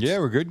games. Yeah,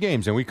 were good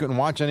games, and we couldn't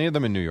watch any of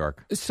them in New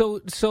York.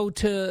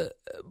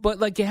 But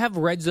like you have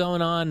Red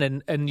Zone on,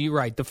 and you're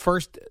right.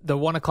 The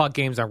 1 o'clock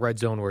games on Red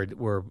Zone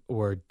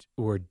were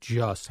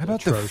just How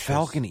about atrocious. the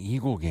Falcon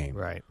Eagle game?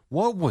 Right.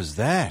 What was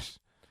that?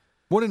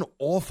 What an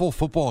awful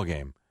football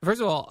game.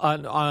 First of all,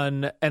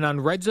 on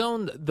Red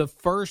Zone,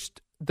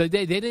 the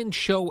day they didn't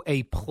show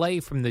a play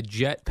from the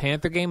Jet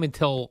Panther game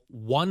until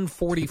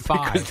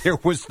 1:45. Because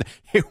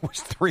it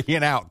was 3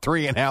 and out.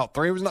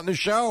 There was nothing to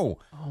show.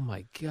 Oh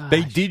my god!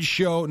 They did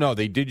show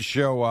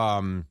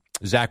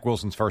Zach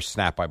Wilson's first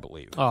snap, I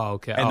believe. Oh,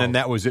 okay. And then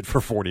that was it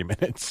for 40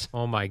 minutes.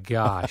 Oh my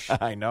gosh!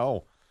 I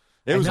know.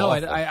 It was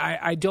awful.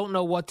 I don't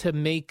know what to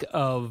make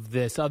of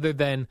this other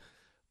than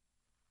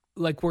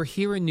like we're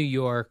here in New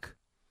York.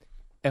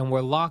 And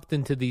we're locked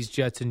into these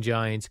Jets and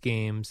Giants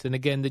games. And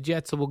again, the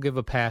Jets will give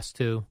a pass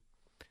to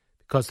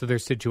because of their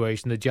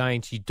situation. The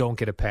Giants, you don't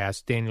get a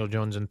pass. Daniel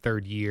Jones in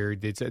third year.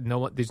 There's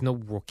no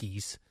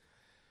rookies.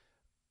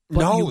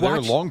 But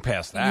they're long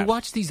past that. You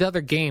watch these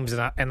other games,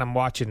 and I'm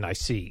watching.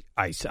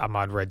 I'm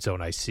on Red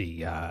Zone. I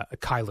see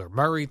Kyler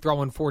Murray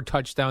throwing 4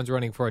 touchdowns,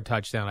 running for a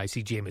touchdown. I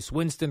see Jameis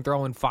Winston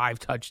throwing 5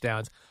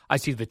 touchdowns. I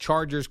see the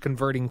Chargers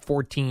converting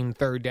 14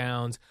 third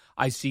downs.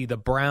 I see the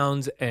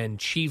Browns and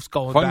Chiefs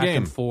going back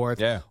and forth.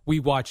 Yeah. We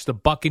watch the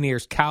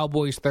Buccaneers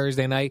Cowboys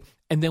Thursday night,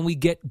 and then we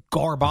get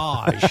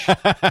garbage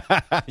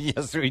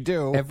Yes, we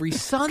do. every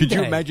Sunday. Could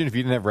you imagine if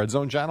you didn't have Red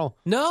Zone channel?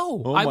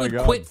 No, Oh I my would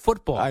God. quit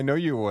football. I know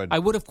you would. I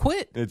would have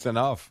quit. It's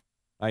enough.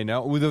 I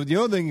know. Well, the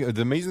other thing,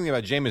 the amazing thing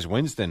about Jameis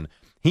Winston,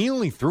 he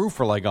only threw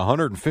for like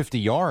 150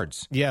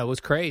 yards. Yeah, it was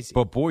crazy.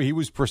 But boy, he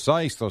was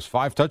precise. Those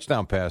 5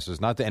 touchdown passes.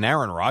 And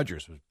Aaron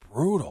Rodgers was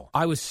brutal.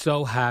 I was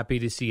so happy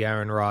to see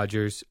Aaron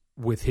Rodgers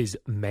with his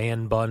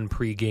man bun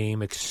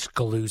pregame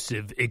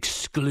exclusive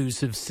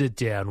sit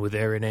down with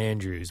Aaron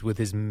Andrews with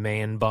his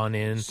man bun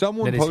in.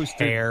 Someone then his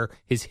posted-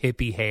 his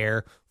hippie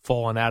hair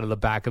falling out of the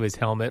back of his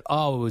helmet.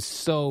 Oh, it was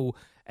so.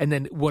 And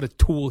then what a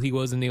tool he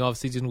was in the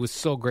offseason. It was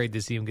so great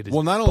to see him get his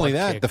Well, not only butt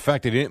that, kicked. the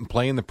fact that he didn't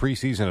play in the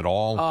preseason at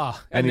all.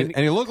 and then-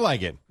 he looked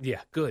like it. Yeah,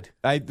 good.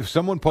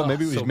 Someone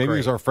maybe it was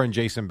great. our friend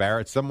Jason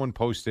Barrett. Someone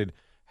posted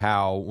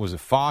how was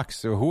it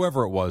Fox or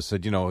whoever it was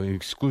said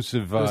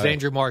exclusive. It was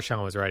Andrew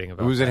Marchand was writing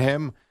about. Was that. it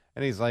him?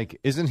 And he's like,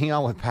 isn't he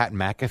on with Pat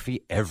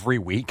McAfee every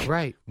week?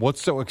 Right.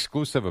 What's so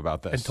exclusive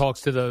about this? And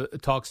talks to the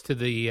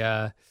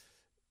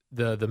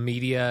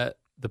media,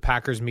 the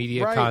Packers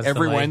media right.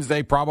 constantly. Every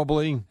Wednesday,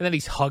 probably. And then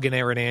he's hugging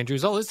Aaron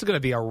Andrews. Oh, this is going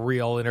to be a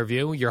real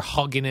interview. You're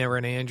hugging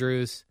Aaron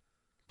Andrews.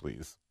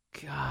 Please.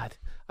 God,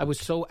 I was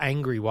so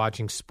angry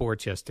watching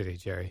sports yesterday,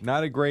 Jerry.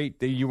 Not a great.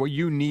 What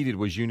you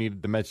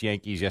needed the Mets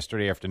Yankees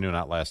yesterday afternoon,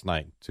 not last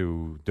night,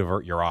 to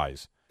divert your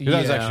eyes. 'Cause that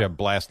was Yeah. actually a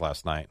blast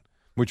last night,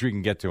 which we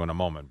can get to in a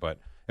moment. But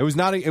it was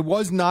not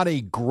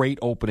a great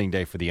opening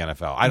day for the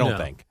NFL. I don't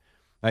think,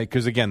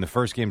 because again, the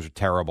first games were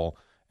terrible,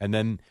 and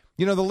then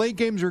the late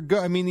games are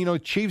good. I mean,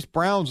 Chiefs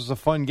Browns was a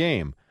fun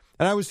game,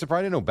 and I was surprised.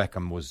 I didn't know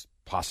Beckham was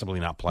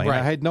possibly not playing.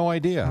 Right. I had no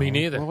idea. Me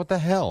neither. Well, what the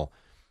hell?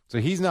 So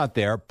he's not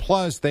there.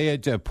 Plus, they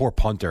had a poor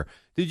punter.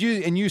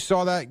 You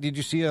saw that? Did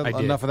you see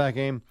enough of that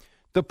game?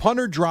 The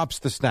punter drops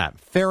the snap.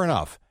 Fair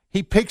enough.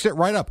 He picks it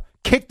right up.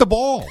 Kick the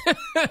ball.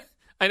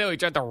 I know he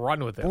tried to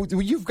run with it.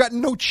 Well, you've got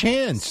no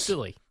chance.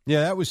 Silly. Yeah,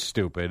 that was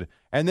stupid.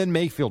 And then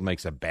Mayfield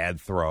makes a bad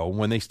throw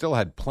when they still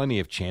had plenty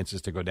of chances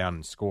to go down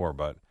and score.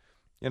 But,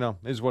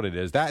 is what it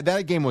is.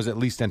 That game was at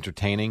least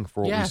entertaining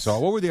for what we saw.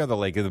 What were the other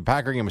late games? The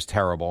Packer game was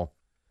terrible.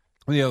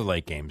 What were the other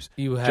late games?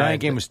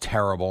 Giant game was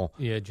terrible.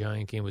 Yeah,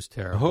 Giant game was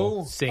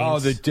terrible. Who? Saints. Oh,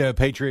 the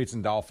Patriots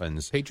and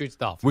Dolphins.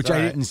 Patriots-Dolphins. Which All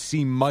I right. didn't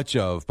see much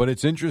of. But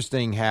it's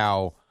interesting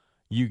how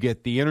you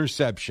get the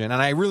interception.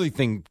 And I really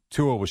think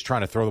Tua was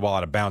trying to throw the ball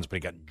out of bounds, but he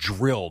got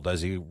drilled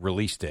as he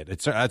released it.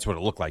 That's what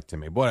it looked like to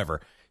me. But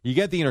whatever. You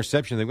get the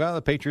interception. They go, well,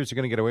 the Patriots are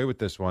going to get away with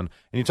this one.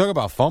 And you talk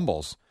about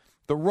fumbles.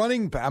 The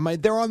running back,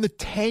 they're on the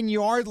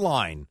 10-yard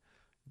line.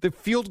 The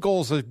field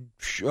goals are,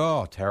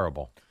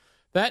 terrible.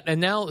 That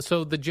and now,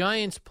 so the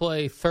Giants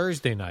play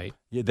Thursday night.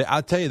 Yeah,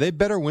 I'll tell you, they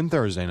better win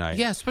Thursday night.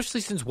 Yeah,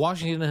 especially since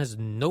Washington has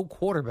no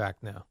quarterback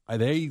now.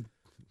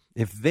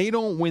 If they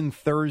don't win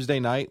Thursday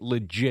night,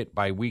 legit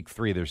by week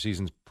 3, their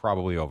season's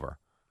probably over.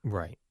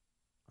 Right.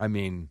 I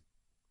mean,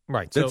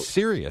 right. That's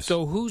serious.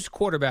 So who's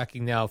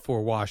quarterbacking now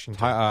for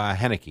Washington?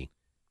 Henneke.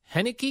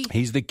 Henneke?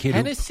 He's the kid.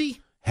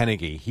 Hennessy?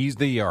 Henneke.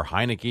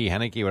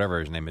 Henneke, whatever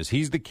his name is.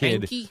 He's the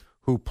kid Henke?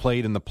 who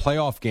played in the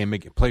playoff game,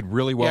 played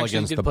really well actually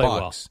against did the play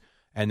Bucs,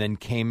 and then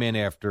came in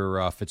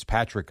after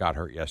Fitzpatrick got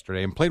hurt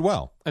yesterday and played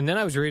well. And then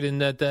I was reading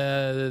that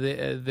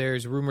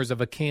there's rumors of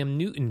a Cam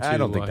Newton, too. I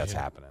don't think that's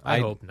happening. I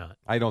hope not.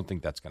 I don't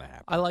think that's going to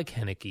happen. I like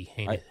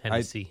Henneke.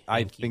 Hennessy. I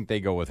Henke. think they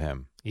go with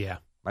him. Yeah.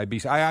 I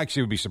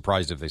actually would be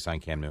surprised if they sign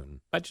Cam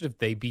Newton. Imagine if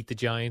they beat the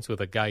Giants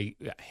with a guy,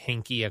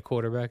 Henke, at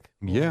quarterback.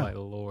 Yeah. Oh, my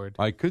Lord.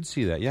 I could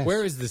see that, yes.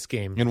 Where is this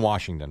game? In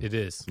Washington. It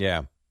is.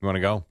 Yeah. You want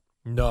to go?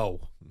 No.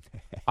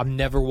 I'm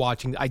never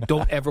watching. I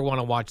don't ever want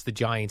to watch the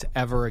Giants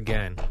ever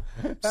again.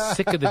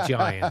 Sick of the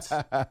Giants.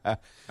 I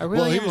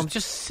really am. I'm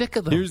just sick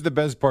of them. Here's the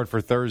best part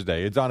for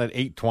Thursday. It's on at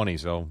 8:20,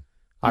 so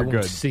I you're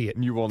won't good. see it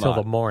You will till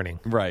not. the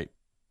morning. Right.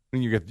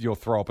 You'll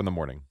throw up in the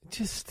morning.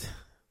 Just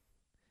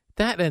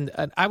that, and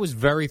I was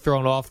very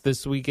thrown off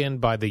this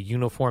weekend by the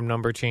uniform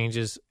number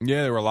changes.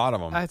 Yeah, there were a lot of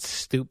them. That's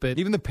stupid.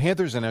 Even the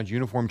Panthers announced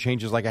uniform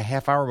changes like a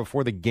half hour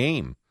before the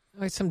game.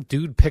 Like some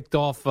dude picked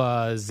off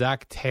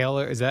Zach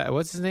Taylor.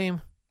 What's his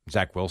name?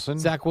 Zach Wilson.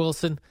 Zach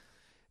Wilson.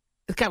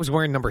 This guy was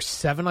wearing number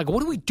 7. Like,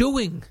 what are we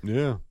doing?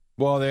 Yeah.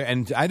 Well,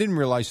 and I didn't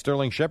realize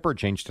Sterling Shepard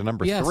changed to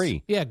number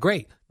 3. Yeah,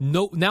 great.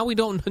 No, now we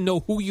don't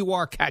know who you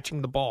are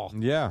catching the ball.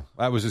 Yeah,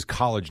 that was his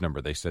college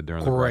number. They said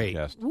during the Great.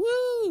 broadcast.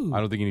 Woo! I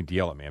don't think you need to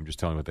yell at me. I'm just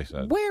telling you what they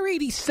said. Wear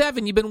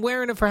 87. You've been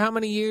wearing it for how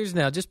many years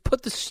now? Just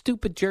put the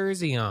stupid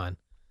jersey on.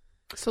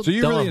 So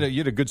you dumb. really you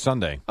had a good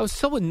Sunday. I was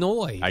so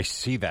annoyed. I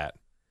see that.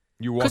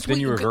 You walked in,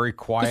 you were very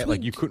quiet,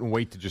 like you couldn't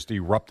wait to just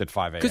erupt at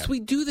 5 a.m. Because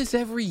we do this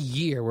every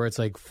year where it's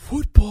like,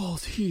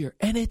 football's here,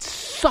 and it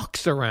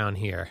sucks around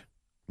here.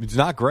 It's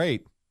not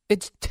great.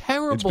 It's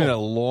terrible. It's been a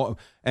long,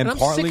 and I'm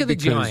partly sick of the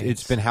because Giants.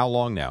 it's been how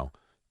long now?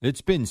 It's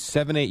been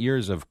 7-8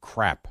 years of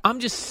crap. I'm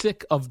just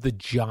sick of the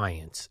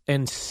Giants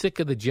and sick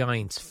of the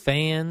Giants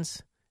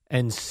fans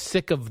and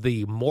sick of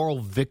the moral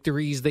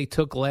victories they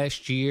took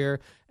last year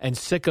and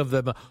sick of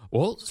them.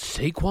 Well,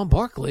 Saquon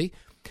Barkley,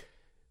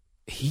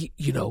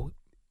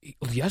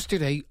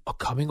 yesterday,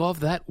 coming off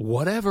that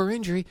whatever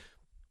injury,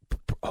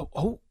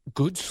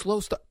 good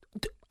slow start.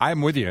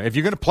 I'm with you. If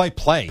you're going to play.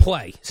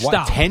 Play.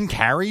 Stop. 10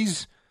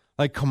 carries?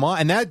 Like, come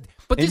on.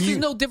 But this is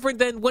no different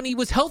than when he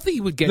was healthy,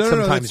 he would get No,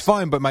 sometimes. that's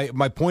fine. But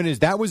my point is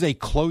that was a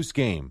close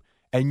game,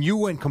 and you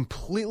went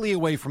completely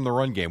away from the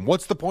run game.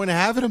 What's the point of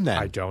having him then?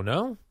 I don't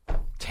know.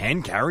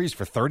 10 carries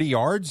for 30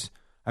 yards?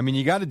 I mean,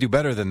 you got to do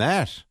better than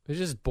that. It's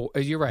just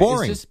you're right.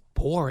 Boring. It's just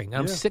boring.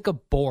 I'm sick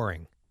of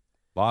boring.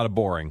 A lot of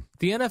boring.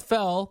 The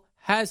NFL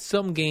has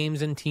some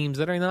games and teams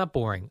that are not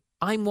boring.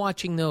 I'm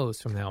watching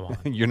those from now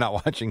on. You're not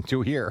watching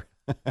 2 here.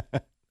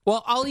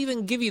 Well, I'll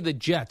even give you the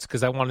Jets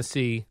because I want to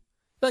see.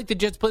 Like the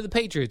Jets play the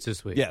Patriots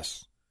this week.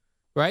 Yes.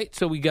 Right?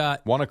 So we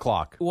got 1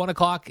 o'clock. 1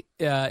 o'clock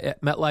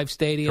at MetLife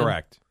Stadium.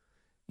 Correct.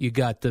 You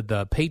got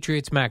the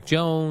Patriots, Mac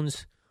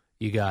Jones.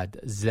 You got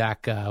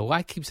Zach.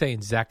 I keep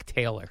saying Zach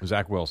Taylor.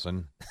 Zach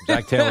Wilson.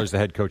 Zach Taylor's the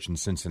head coach in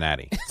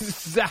Cincinnati.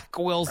 Zach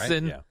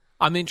Wilson. Right? Yeah.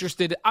 I'm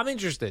interested.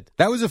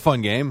 That was a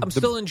fun game. I'm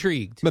still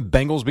intrigued. The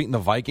Bengals beating the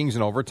Vikings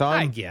in overtime?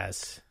 I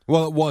guess.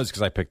 Well, it was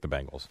because I picked the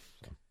Bengals.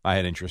 So I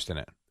had interest in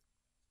it.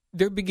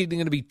 There are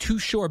going to be 2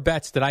 sure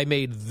bets that I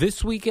made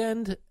this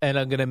weekend, and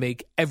I'm going to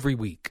make every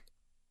week.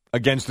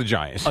 Against the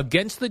Giants.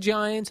 Against the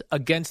Giants,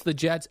 against the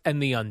Jets,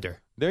 and the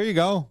under. There you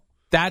go.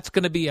 That's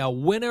going to be a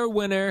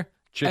winner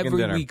Chicken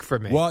every dinner. week for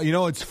me. Well,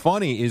 what's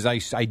funny is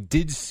I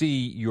did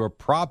see your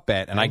prop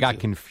bet, and I got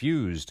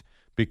confused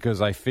because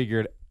I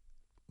figured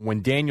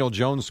when Daniel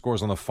Jones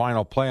scores on the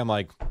final play, I'm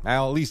like,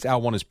 at least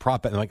Al won his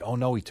prop bet. And I'm like, oh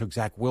no, he took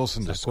Zach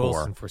Wilson to score.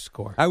 Wilson for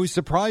score. I was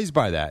surprised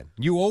by that.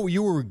 You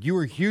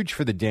were huge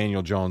for the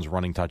Daniel Jones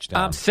running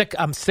touchdown. I'm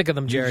sick of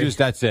them, Jerry.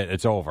 That's it.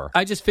 It's over.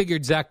 I just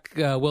figured Zach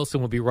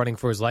Wilson would be running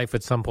for his life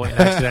at some point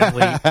and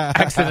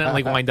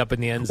accidentally wind up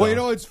in the end zone.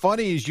 Well, what's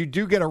funny is you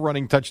do get a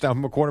running touchdown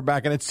from a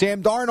quarterback, and it's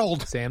Sam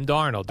Darnold. Sam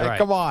Darnold, Hey, right?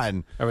 come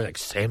on. Everybody's like,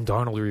 Sam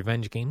Darnold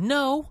revenge game.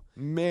 No.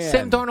 Man.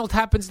 Sam Darnold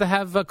happens to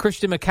have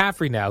Christian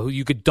McCaffrey now, who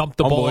you could dump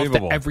the ball off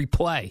to every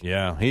play.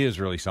 Yeah, he is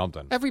really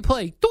something. Every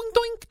play. Doink,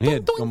 doink, He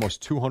had doink, doink.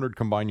 almost 200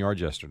 combined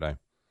yards yesterday.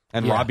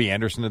 And Yeah. Robbie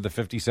Anderson did the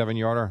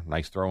 57-yarder.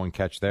 Nice throw and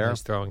catch there.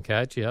 Nice throw and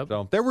catch, yep.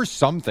 So there were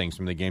some things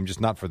from the game,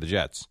 just not for the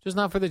Jets. Just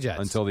not for the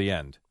Jets. Until the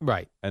end.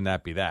 Right. And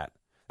that be that.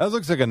 That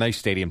looks like a nice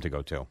stadium to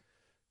go to.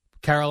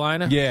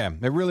 Carolina? Yeah,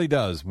 it really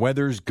does.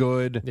 Weather's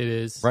good. It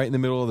is. Right in the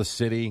middle of the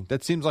city.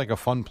 That seems like a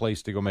fun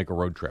place to go make a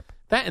road trip.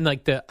 That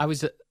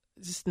and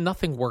just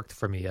nothing worked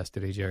for me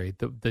yesterday, Jerry.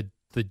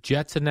 The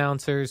Jets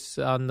announcers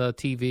on the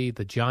TV,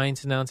 the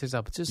Giants announcers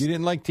up. You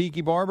didn't like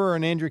Tiki Barber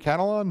and Andrew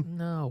Catalan?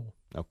 No.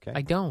 Okay.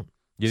 I don't.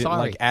 You didn't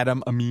like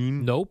Adam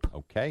Amin? Nope.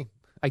 Okay.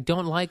 I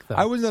don't like them.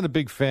 I was not a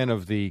big fan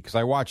of because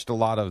I watched a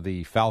lot of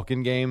the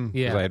Falcon game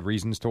because I had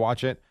reasons to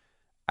watch it.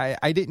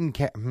 I didn't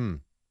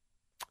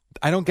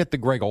I don't get the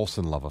Greg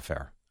Olsen love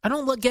affair. I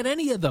don't get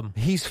any of them.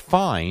 He's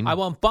fine. I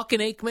want Buck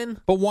and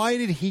Aikman. But why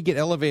did he get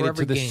elevated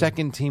to the game.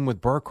 second team with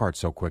Burkhardt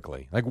so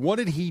quickly? Like, what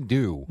did he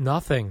do?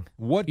 Nothing.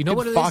 What you know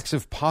could what Fox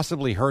have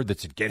possibly heard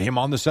that said, get him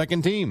on the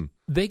second team?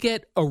 They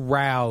get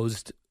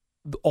aroused,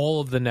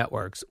 all of the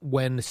networks,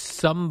 when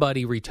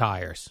somebody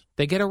retires.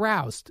 They get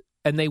aroused,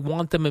 and they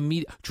want them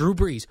immediately. Drew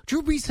Brees.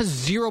 Drew Brees has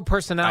zero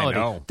personality.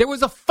 I know. There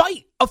was a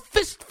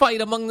fist fight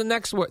among the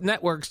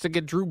networks to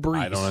get Drew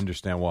Brees. I don't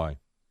understand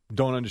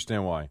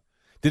why.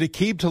 Did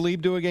Aqib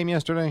Talib do a game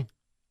yesterday?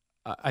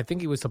 I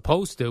think he was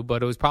supposed to,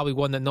 but it was probably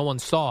one that no one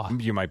saw.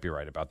 You might be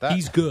right about that.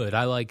 He's good.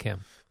 I like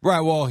him.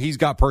 Right, well, he's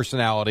got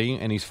personality,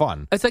 and he's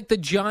fun. It's like the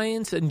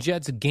Giants and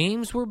Jets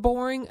games were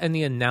boring, and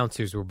the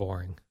announcers were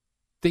boring.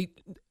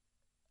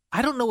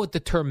 I don't know what the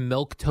term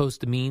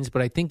milquetoast means,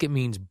 but I think it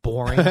means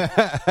boring.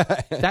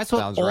 That's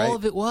what all right.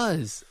 of it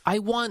was. I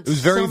want It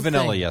was very something.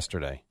 vanilla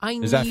yesterday.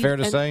 Is that fair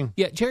to say?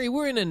 Yeah, Jerry,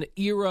 we're in an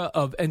era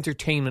of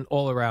entertainment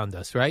all around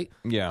us, right?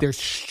 Yeah. There's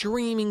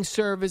streaming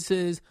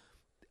services.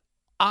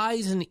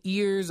 eyes and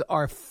ears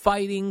are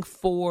fighting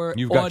for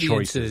You've got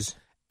audiences. choices.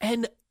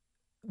 And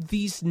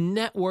these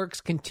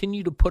networks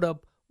continue to put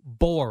up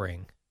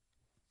boring.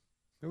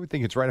 I would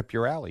think it's right up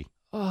your alley.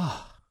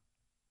 Oh.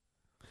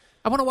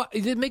 I want to watch.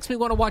 It makes me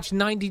want to watch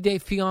 90 Day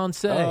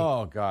Fiancé.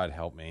 Oh, God,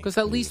 help me. Because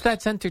at least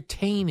that's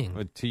entertaining.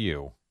 But to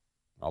you,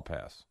 I'll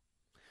pass.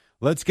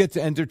 Let's get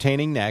to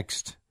entertaining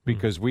next,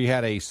 because we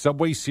had a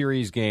Subway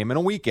Series game in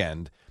a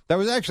weekend that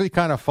was actually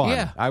kind of fun.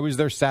 Yeah. I was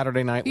there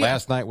Saturday night. Yeah.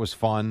 Last night was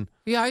fun.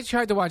 Yeah, I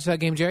tried to watch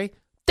that game, Jerry.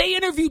 They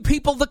interviewed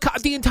people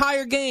the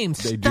entire game.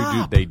 They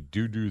Stop. do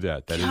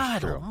that. That is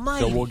God true.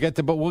 almighty. So we'll get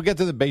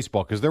to the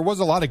baseball, because there was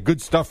a lot of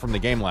good stuff from the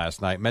game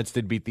last night. Mets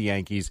did beat the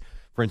Yankees.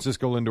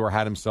 Francisco Lindor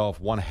had himself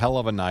one hell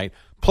of a night.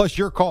 Plus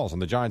your calls on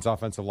the Giants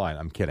offensive line.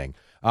 I'm kidding.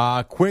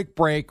 Quick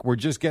break. We're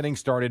just getting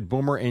started.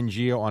 Boomer and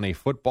Gio on a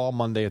Football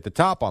Monday at the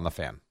top on the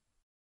Fan.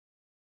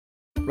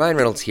 Ryan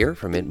Reynolds here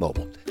from Mint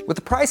Mobile. With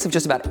the price of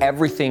just about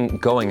everything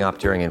going up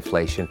during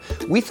inflation,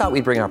 we thought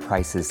we'd bring our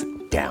prices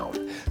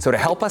down. So to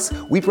help us,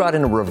 we brought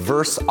in a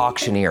reverse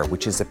auctioneer,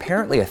 which is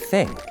apparently a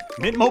thing.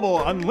 Mint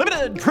Mobile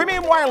Unlimited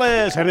Premium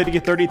Wireless. How to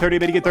get 30, 30,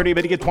 bit to get 30,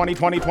 bit to get 20,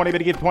 20, 20, bit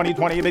to get 20,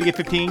 20, bit to get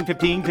 15,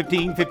 15,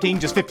 15, 15,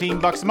 just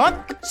 $15 a month?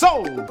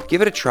 Sold!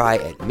 Give it a try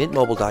at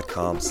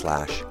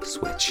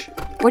mintmobile.com/switch.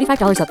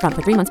 $45 up front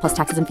for 3 months plus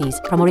taxes and fees.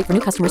 Promo rate for new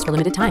customers for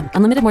limited time.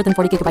 Unlimited more than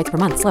 40 gigabytes per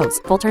month. Slows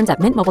full terms at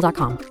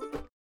mintmobile.com.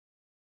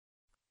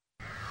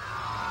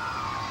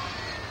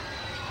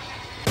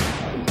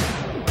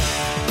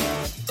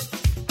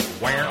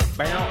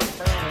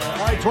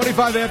 All right,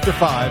 25 after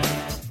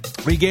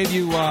 5. We gave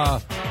you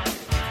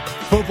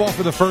football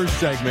for the first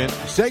segment.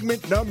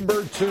 Segment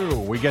number 2,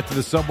 we get to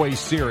the Subway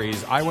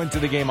Series. I went to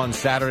the game on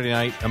Saturday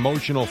night.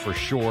 Emotional for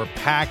sure.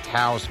 Packed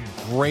house.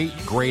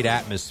 Great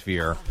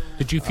atmosphere.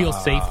 Did you feel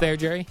safe there,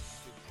 Jerry?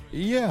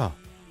 Yeah,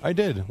 I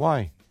did.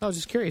 Why? I was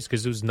just curious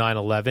because it was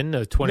 9/11,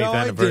 the 20th No,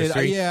 I did.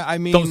 anniversary. Yeah, I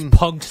mean, those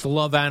punks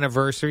love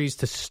anniversaries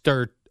to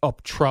stir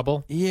up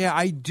trouble. Yeah,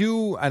 I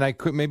do, and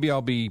maybe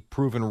I'll be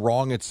proven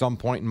wrong at some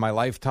point in my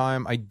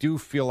lifetime. I do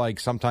feel like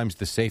sometimes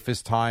the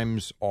safest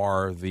times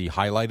are the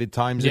highlighted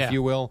times, if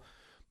you will.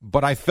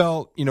 But I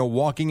felt,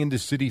 walking into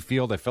Citi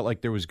Field, I felt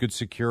like there was good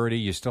security.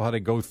 You still had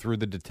to go through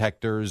the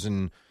detectors,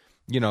 and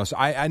so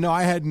I know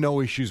I had no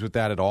issues with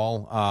that at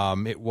all.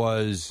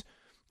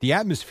 The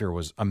atmosphere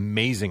was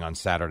amazing on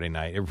Saturday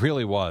night. It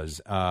really was.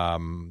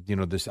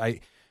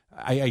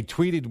 I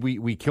tweeted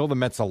we kill the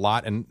Mets a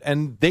lot,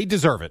 and they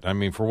deserve it. I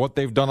mean, for what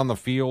they've done on the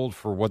field,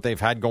 for what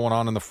they've had going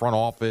on in the front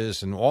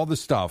office, and all the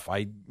stuff.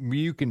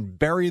 You can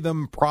bury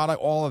them,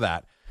 product, all of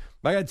that.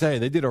 But I got to tell you,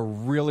 they did a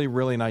really,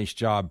 really nice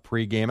job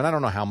pregame, and I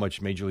don't know how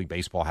much Major League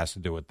Baseball has to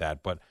do with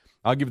that, but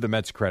I'll give the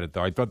Mets credit,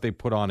 though. I thought they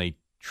put on a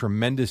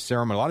tremendous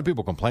ceremony. A lot of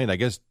people complained. I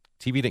guess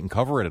TV didn't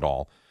cover it at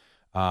all.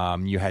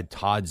 You had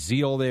Todd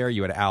Zeal there.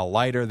 You had Al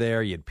Leiter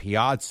there. You had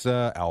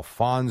Piazza,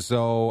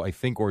 Alfonso. I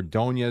think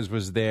Ordonez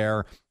was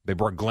there. They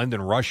brought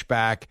Glendon Rush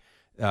back.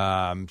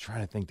 I'm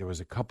trying to think. There was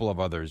a couple of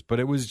others. But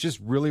it was just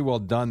really well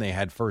done. They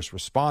had first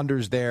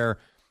responders there,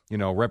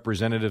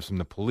 representatives from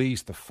the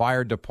police, the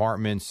fire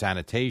department,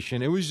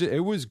 sanitation. It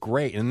was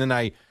great. And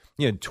then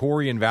you had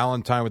Torrey and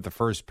Valentine with the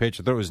first pitch.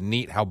 I thought it was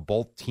neat how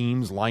both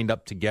teams lined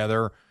up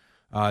together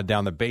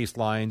down the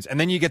baselines. And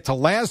then you get to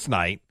last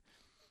night.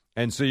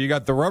 And so you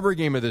got the rubber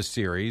game of this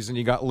series, and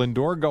you got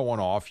Lindor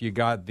going off. You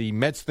got the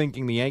Mets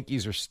thinking the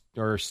Yankees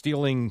are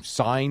stealing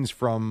signs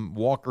from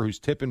Walker, who's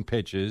tipping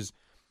pitches.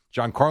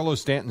 Giancarlo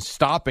Stanton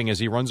stopping as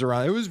he runs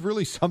around. It was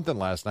really something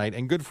last night,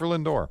 and good for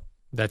Lindor.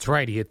 That's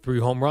right. He hit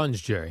 3 home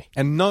runs, Jerry.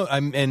 And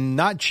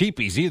not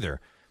cheapies either.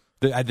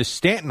 The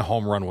Stanton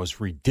home run was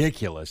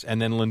ridiculous,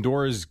 and then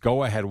Lindor's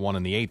go-ahead one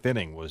in the 8th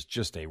inning was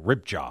just a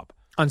rip job.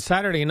 On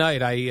Saturday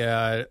night,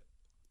 I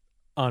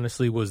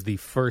honestly was the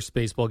first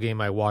baseball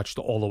game I watched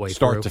all the way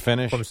Start to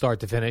finish? From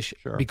start to finish.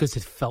 Sure. Because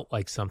it felt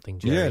like something,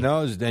 Jerry. Yeah,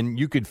 no, and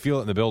you could feel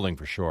it in the building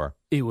for sure.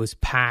 It was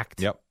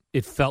packed. Yep.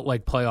 It felt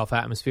like playoff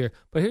atmosphere.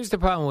 But here's the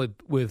problem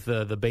with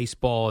the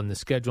baseball and the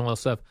schedule and all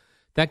that stuff.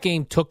 That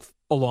game took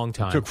a long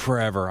time. Took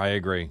forever, I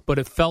agree. But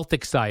it felt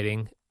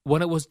exciting.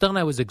 When it was done,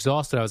 I was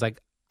exhausted. I was like,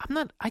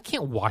 I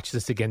can't watch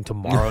this again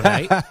tomorrow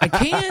night. I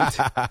can't.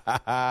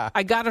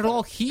 I got it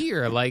all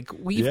here.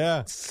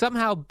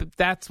 Somehow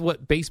that's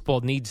what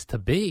baseball needs to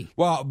be.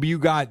 Well,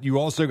 you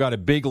also got a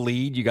big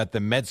lead. You got the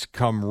Mets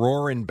come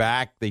roaring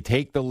back. They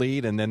take the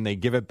lead and then they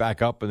give it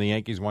back up and the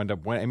Yankees wind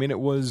up winning. I mean, it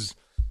was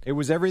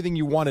everything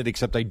you wanted,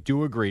 except I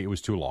do agree it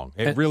was too long.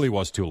 It really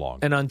was too long.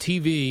 And on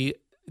TV,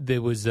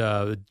 there was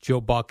Joe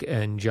Buck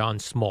and John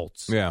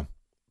Smoltz. Yeah.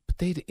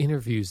 They had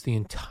interviews the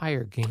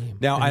entire game.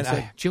 Now,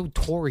 like Joe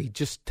Torre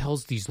just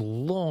tells these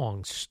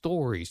long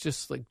stories.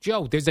 Just like,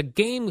 Joe, there's a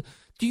game.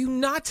 Do you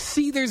not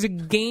see there's a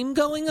game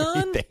going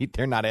on?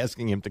 They're not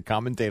asking him to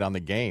commentate on the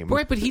game.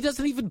 Right, but he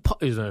doesn't even...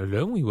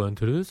 Then we went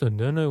to this, and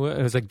then I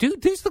was like,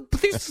 dude, there's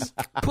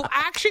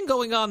action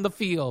going on in the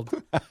field.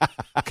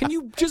 Can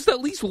you just at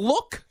least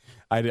look?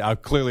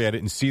 Clearly, I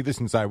didn't see this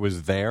since I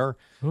was there.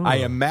 I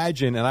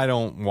imagine, and I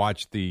don't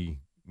watch the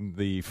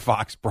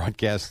Fox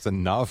broadcasts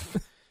enough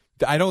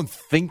I don't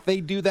think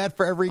they do that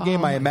for every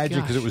game. I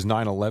imagine because it was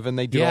 9/11,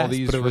 they did all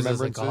these but it was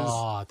just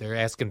remembrances.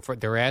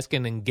 they're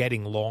asking and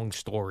getting long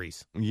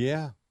stories.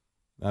 Yeah.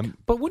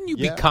 But wouldn't you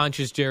be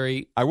conscious,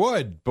 Jerry? I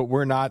would, but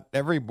we're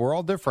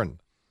all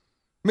different.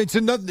 I mean,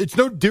 it's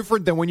no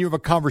different than when you have a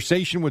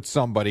conversation with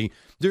somebody.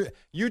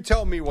 You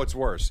tell me what's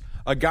worse,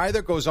 a guy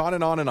that goes on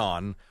and on and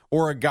on,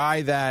 or a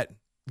guy that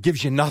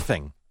gives you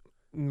nothing.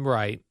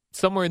 Right.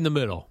 Somewhere in the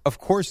middle. Of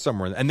course,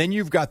 somewhere. And then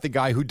you've got the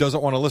guy who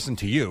doesn't want to listen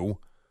to you,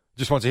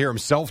 just wants to hear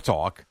himself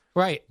talk.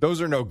 Right. Those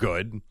are no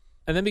good.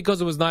 And then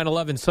because it was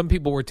 9/11, some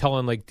people were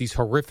telling like these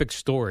horrific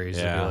stories.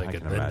 Yeah, and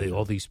then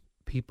all these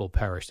people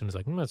perished. And it's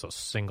like, let's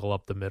just single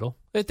up the middle.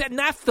 And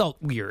that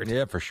felt weird.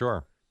 Yeah, for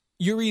sure.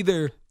 You're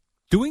either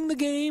doing the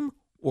game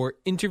or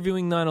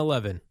interviewing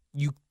 9/11.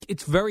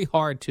 It's very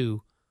hard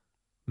to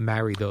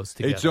marry those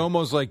together. It's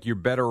almost like you're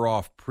better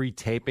off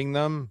pre-taping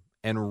them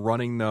and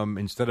running them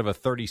instead of the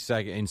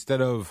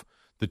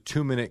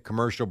 2-minute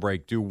commercial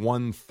break, do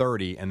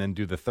 1:30 and then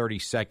do the 30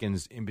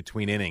 seconds in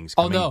between innings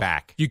coming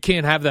back. You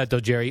can't have that,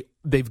 though, Jerry.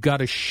 They've got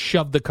to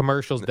shove the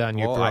commercials down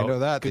your throat. I know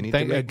that. They need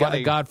to make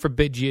money. God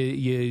forbid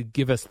you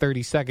give us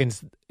 30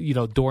 seconds,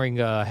 during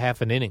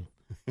half an inning.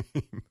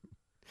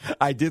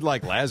 I did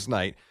like last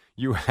night.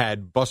 You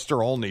had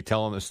Buster Olney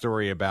telling the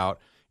story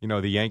about,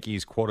 the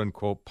Yankees, quote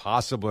unquote,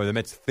 possibly, or the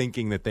Mets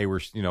thinking that they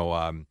were,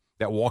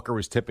 that Walker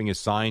was tipping his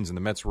signs and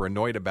the Mets were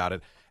annoyed about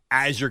it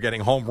as you're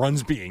getting home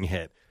runs being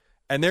hit.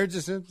 And they're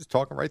just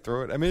talking right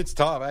through it. I mean, it's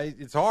tough.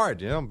 It's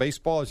hard.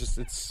 Baseball is just,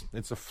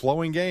 it's a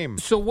flowing game.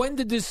 So when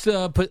did this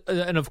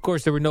and of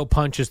course there were no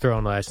punches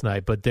thrown last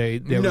night, but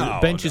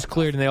benches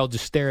cleared and they all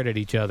just stared at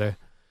each other.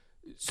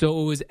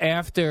 So it was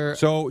after.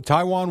 So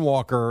Taijuan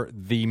Walker,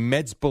 the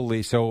Mets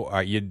believe. So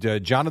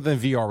Jonathan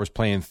VR was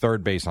playing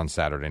third base on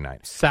Saturday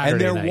night.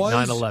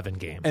 9/11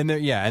 game.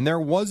 And there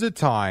was a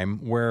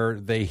time where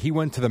he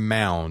went to the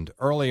mound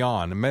early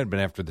on. It might have been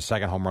after the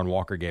second home run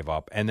Walker gave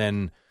up, and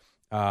then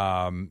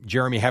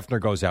Jeremy Hefner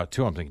goes out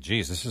too. I'm thinking,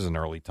 geez, this is an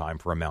early time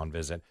for a mound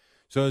visit.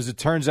 So as it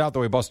turns out, the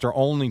way Buster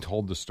only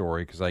told the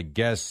story, because I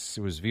guess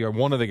it was VR.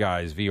 One of the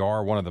guys,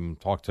 VR, one of them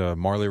talked to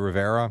Marley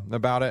Rivera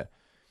about it.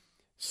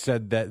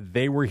 Said that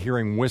they were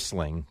hearing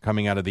whistling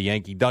coming out of the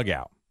Yankee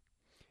dugout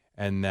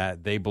and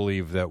that they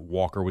believe that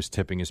Walker was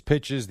tipping his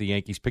pitches. The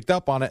Yankees picked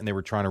up on it, and they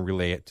were trying to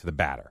relay it to the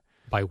batter.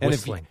 By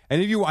whistling.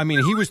 He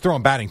was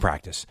throwing batting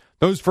practice.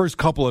 Those first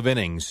couple of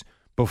innings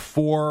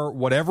before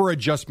whatever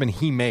adjustment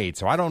he made.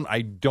 So I don't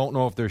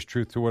know if there's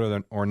truth to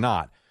it or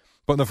not.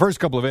 But in the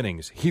first couple of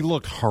innings, he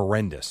looked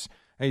horrendous.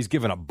 And he's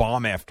given a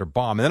bomb after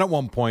bomb. And then at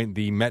one point,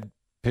 the Met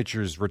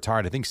pitchers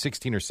retired, I think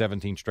 16 or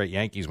 17 straight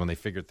Yankees when they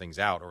figured things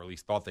out, or at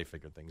least thought they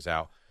figured things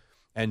out.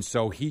 And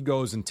so he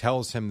goes and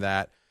tells him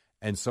that.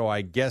 And so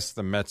I guess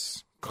the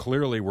Mets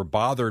clearly were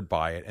bothered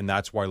by it. And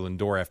that's why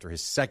Lindor, after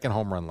his second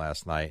home run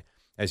last night,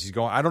 as he's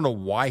going, I don't know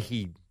why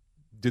he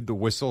did the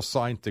whistle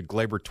sign to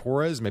Gleyber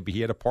Torres. Maybe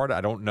he had a part.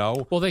 I don't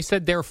know. Well, they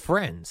said they're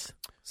friends.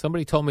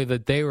 Somebody told me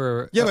that they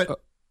were. Yeah,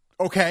 but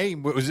okay.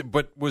 Was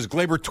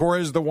Gleyber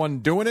Torres the one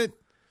doing it?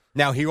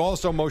 Now, he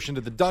also motioned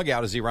to the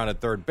dugout as he ran at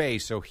third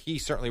base, so he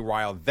certainly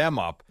riled them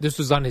up. This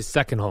was on his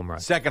second home run.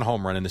 Second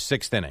home run in the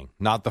sixth inning,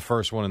 not the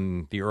first one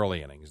in the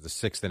early innings, the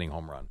sixth inning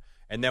home run.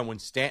 And then when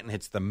Stanton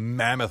hits the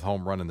mammoth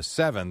home run in the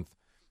seventh,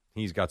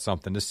 he's got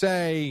something to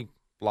say,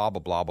 blah,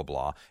 blah, blah, blah,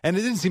 blah. And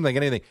it didn't seem like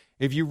anything.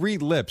 If you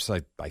read lips,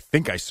 I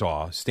think I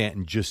saw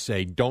Stanton just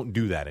say, don't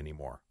do that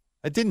anymore.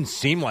 It didn't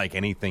seem like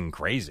anything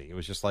crazy. It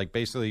was just like,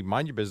 basically,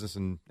 mind your business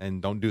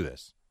and don't do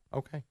this.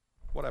 Okay,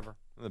 whatever.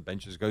 The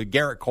benches go.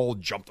 Garrett Cole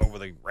jumped over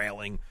the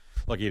railing.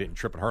 Lucky he didn't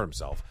trip and hurt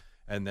himself.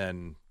 And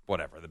then,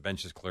 whatever. The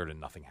benches cleared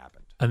and nothing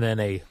happened. And then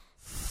a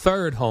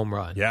third home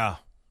run. Yeah.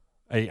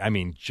 I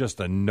mean, just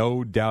a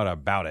no doubt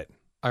about it.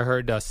 I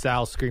heard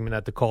Sal screaming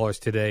at the callers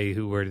today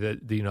who were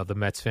the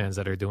Mets fans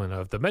that are doing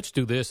the Mets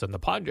do this and the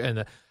Padres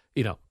and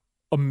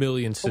a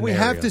million scenarios.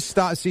 But we have to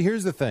stop. See,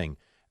 here's the thing.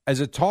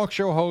 As a talk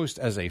show host,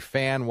 as a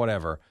fan,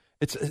 whatever,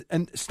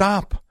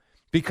 stop.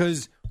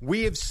 Because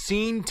we have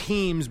seen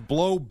teams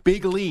blow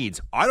big leads.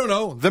 I don't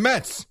know. The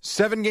Mets,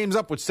 7 games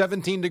up with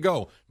 17 to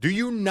go. Do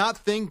you not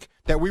think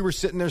that we were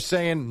sitting there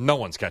saying, no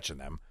one's catching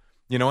them?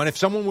 And if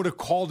someone would have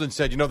called and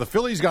said, the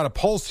Phillies got a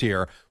pulse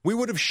here, we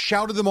would have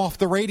shouted them off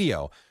the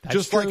radio. That's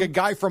just true. Like a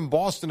guy from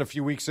Boston a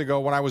few weeks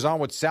ago when I was on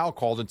with Sal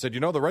called and said,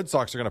 the Red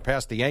Sox are going to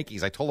pass the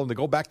Yankees. I told them to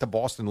go back to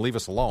Boston and leave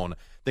us alone.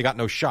 They got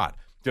no shot.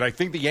 Did I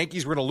think the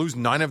Yankees were going to lose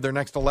 9 of their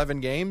next 11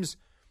 games?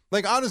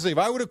 Like, honestly, if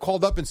I would have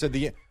called up and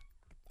said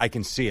I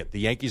can see it. The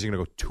Yankees are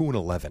going to go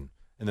 2-11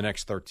 in the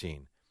next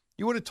 13.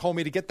 You would have told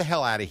me to get the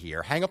hell out of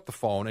here, hang up the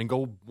phone, and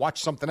go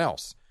watch something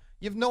else.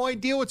 You have no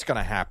idea what's going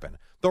to happen.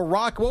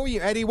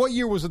 Eddie, what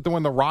year was it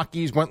when the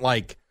Rockies went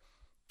like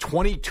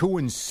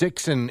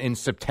 22-6 in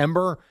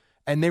September,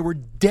 and they were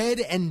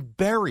dead and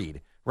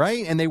buried,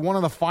 right? And they won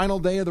on the final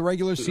day of the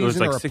regular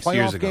season or a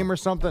playoff game or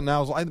something.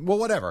 Now,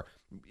 whatever.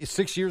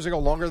 6 years ago,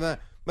 longer than that.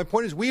 My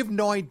point is, we have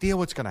no idea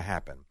what's going to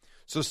happen.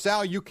 So,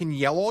 Sal, you can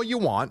yell all you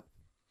want.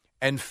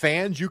 And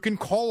fans, you can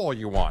call all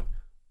you want.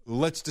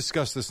 Let's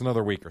discuss this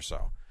another week or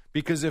so.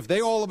 Because if they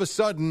all of a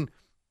sudden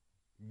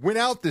win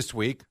out this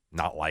week.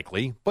 Not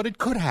likely, but it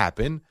could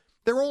happen.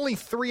 They're only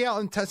 3 out,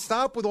 and to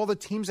stop with all the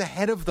teams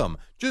ahead of them.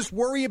 Just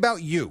worry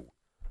about you.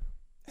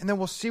 And then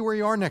we'll see where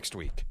you are next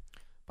week.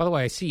 By the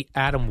way, I see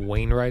Adam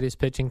Wainwright is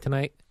pitching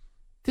tonight.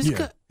 This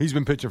guy, he's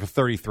been pitching for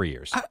 33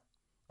 years.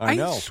 I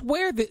know. I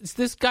swear that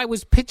this guy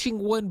was pitching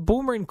when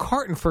Boomer and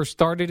Carton first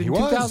started in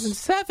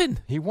 2007.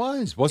 He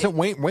was. Wasn't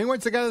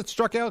Wainwright's the guy that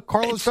struck out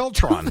Carlos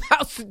Beltran?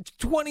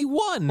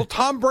 2021. Well,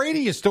 Tom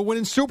Brady is still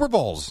winning Super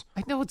Bowls.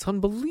 I know, it's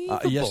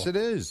unbelievable. Yes, it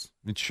is.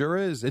 It sure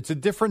is. It's a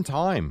different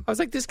time. I was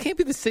like, this can't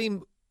be the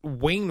same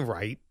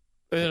Wainwright.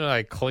 And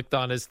I clicked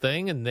on his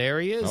thing, and there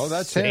he is. Oh,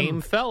 that's same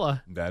him.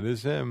 fella. That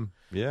is him.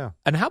 Yeah.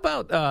 And how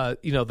about the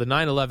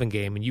 9/11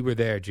 game? And you were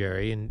there,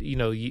 Jerry. And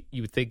you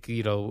would think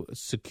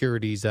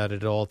security's at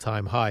an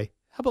all-time high.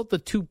 How about the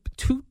two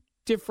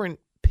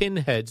different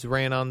pinheads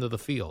ran onto the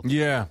field?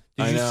 Yeah.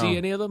 Did you see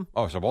any of them?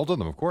 Oh, so both of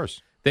them, of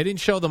course. They didn't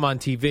show them on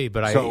TV,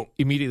 but I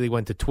immediately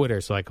went to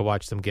Twitter so I could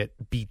watch them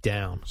get beat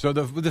down. So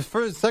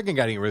the second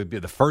guy didn't really be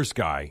the first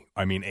guy.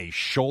 I mean, a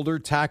shoulder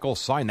tackle,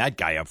 sign that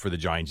guy up for the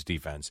Giants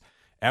defense.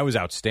 That was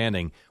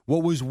outstanding.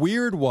 What was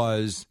weird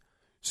was,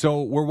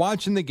 so we're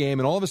watching the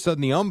game, and all of a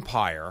sudden the home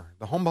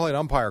plate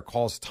umpire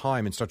calls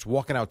time and starts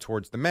walking out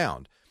towards the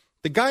mound.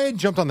 The guy hadn't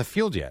jumped on the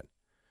field yet.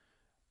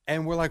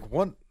 And we're like,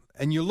 what?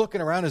 And you're looking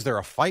around, is there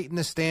a fight in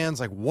the stands?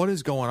 Like, what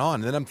is going on?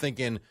 And then I'm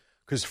thinking,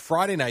 because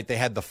Friday night they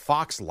had the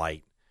Fox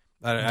light.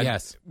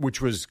 Yes.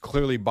 Which was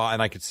clearly,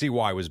 and I could see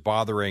why it was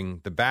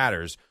bothering the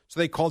batters. So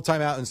they called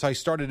timeout, and so I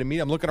started to meet.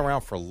 I'm looking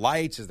around for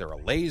lights. Is there a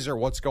laser?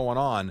 What's going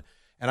on?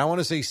 And I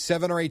want to say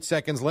 7 or 8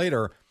 seconds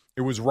later,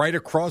 it was right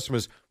across from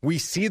us. We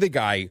see the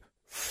guy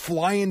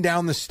flying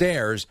down the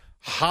stairs,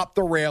 hop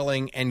the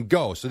railing, and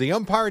go. So the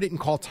umpire didn't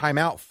call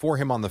timeout for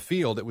him on the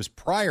field. It was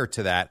prior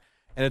to that.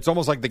 And it's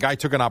almost like the guy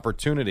took an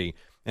opportunity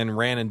and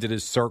ran and did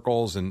his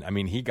circles. And, I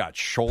mean, he got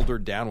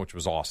shouldered down, which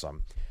was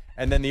awesome.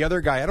 And then the other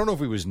guy, I don't know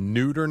if he was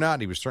nude or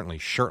not. He was certainly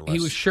shirtless. He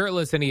was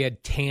shirtless, and he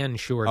had tan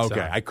shorts on.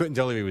 Okay, I couldn't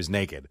tell if he was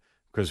naked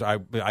because I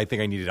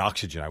think I needed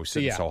oxygen. I was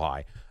sitting so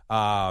high.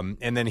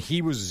 And then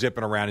he was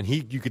zipping around, and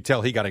you could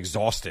tell he got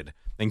exhausted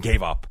and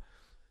gave up.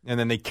 And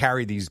then they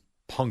carried these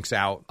punks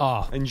out.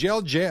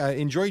 Enjoy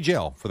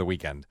jail for the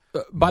weekend.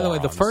 By the way,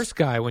 the first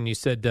guy, when you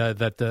said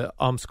that the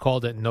umps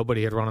called it and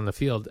nobody had run on the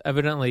field,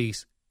 evidently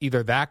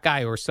either that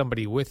guy or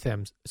somebody with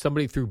him,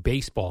 somebody threw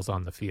baseballs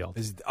on the field.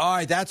 All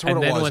right, that's what it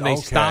was. And then when they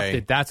stopped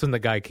it, that's when the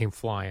guy came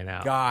flying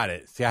out. Got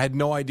it. See, I had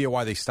no idea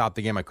why they stopped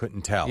the game. I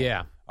couldn't tell.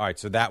 Yeah. All right,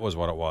 so that was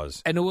what it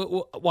was. And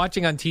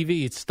watching on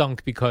TV, it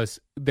stunk because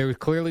there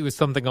clearly was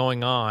something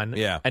going on.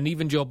 Yeah. And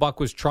even Joe Buck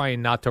was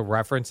trying not to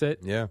reference it.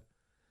 Yeah.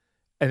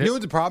 And you know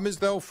what the problem is,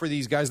 though, for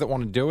these guys that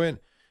want to do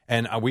it?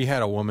 And we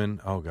had a woman,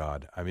 oh,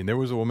 God. I mean, there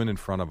was a woman in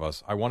front of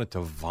us. I wanted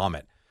to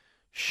vomit.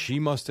 She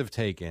must have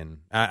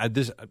taken,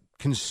 this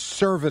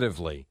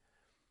conservatively,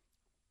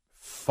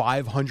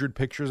 500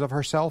 pictures of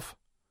herself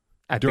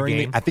at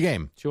the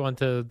game. She wanted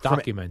to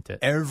document it.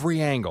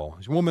 Every angle.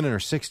 This woman in her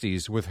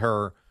 60s with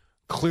her.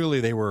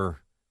 Clearly, they were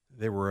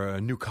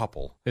a new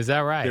couple. Is that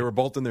right? They were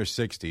both in their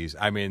 60s.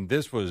 I mean,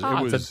 this was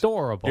it's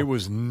adorable. It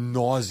was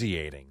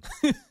nauseating.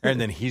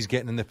 And then he's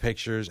getting in the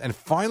pictures, and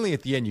finally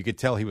at the end, you could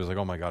tell he was like,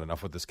 "Oh my God,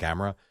 enough with this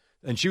camera."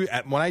 And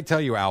when I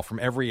tell you, Al, from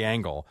every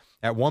angle,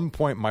 at one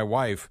point, my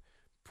wife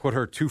put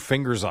her 2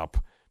 fingers up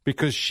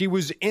because she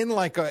was in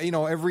like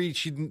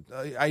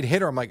I'd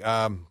hit her. I'm like,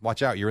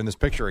 "Watch out, you're in this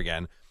picture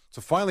again."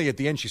 So finally, at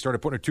the end, she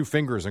started putting her 2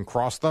 fingers and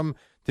crossed them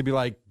to be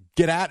like,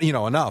 "Get out,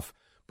 enough."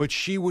 But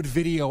she would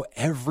video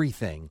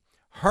everything.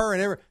 Her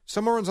and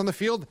someone runs on the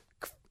field,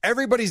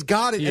 everybody's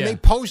got it, and they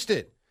post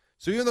it.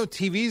 So even though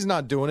TV's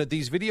not doing it,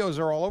 these videos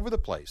are all over the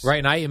place. Right,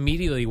 and I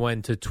immediately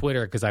went to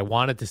Twitter because I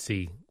wanted to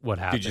see what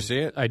happened. Did you see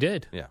it? I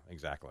did. Yeah,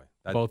 exactly.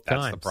 Both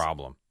times. That's the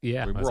problem.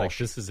 Yeah, I was like,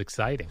 this is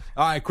exciting.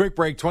 All right, quick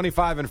break,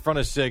 25 in front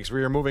of 6.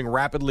 We are moving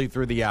rapidly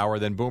through the hour,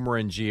 then Boomer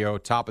and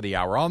Gio, top of the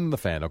hour on The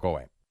Fan. Don't go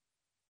away.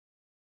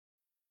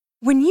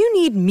 When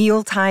you need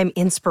mealtime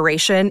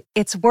inspiration,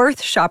 it's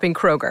worth shopping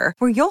Kroger,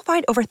 where you'll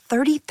find over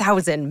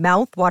 30,000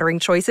 mouth-watering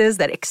choices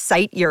that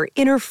excite your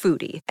inner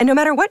foodie. And no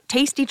matter what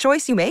tasty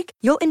choice you make,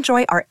 you'll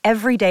enjoy our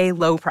everyday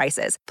low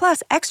prices,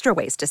 plus extra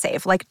ways to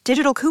save, like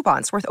digital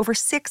coupons worth over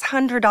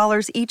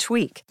 $600 each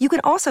week. You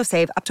can also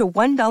save up to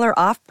 $1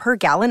 off per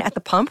gallon at the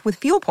pump with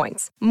fuel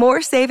points.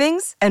 More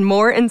savings and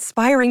more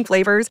inspiring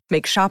flavors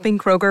make shopping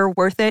Kroger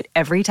worth it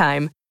every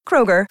time.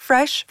 Kroger,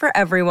 fresh for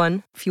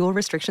everyone. Fuel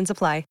restrictions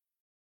apply.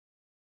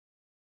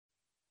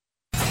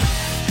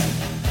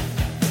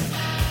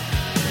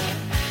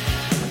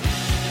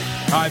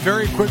 All right,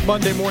 very quick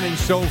Monday morning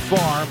so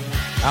far.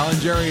 Al and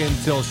Jerry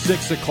until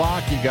 6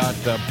 o'clock. You got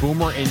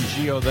Boomer and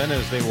Gio then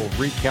as they will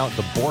recount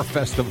the Boar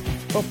Festival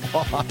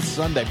football on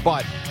Sunday.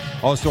 But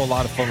also a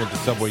lot of fun with the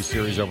Subway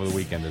Series over the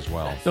weekend as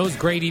well. That was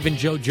great. Even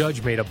Joe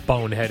Judge made a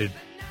boneheaded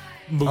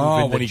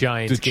move in the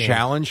Giants game. The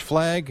challenge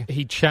flag?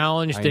 He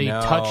challenged a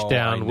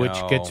touchdown, which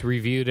gets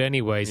reviewed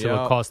anyway,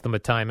 so it cost them a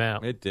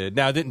timeout. It did.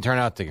 Now, it didn't turn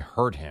out to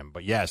hurt him,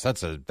 but yes,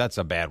 that's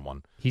a bad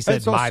one. He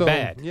said, my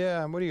bad.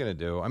 Yeah, what are you going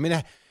to do? I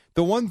mean,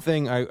 the one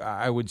thing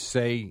I would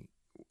say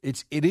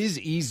it is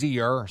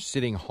easier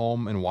sitting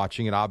home and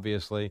watching it,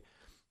 obviously.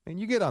 And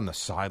you get on the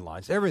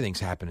sidelines. Everything's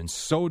happening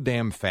so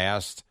damn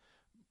fast.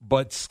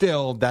 But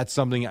still, that's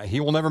something he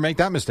will never make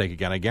that mistake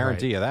again. I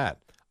guarantee you that.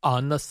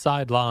 On the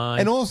sideline.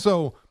 And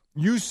also,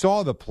 you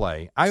saw the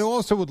play. I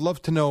also would love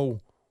to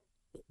know,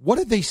 what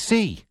did they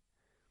see?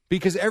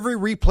 Because every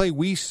replay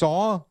we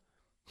saw,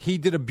 he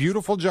did a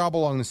beautiful job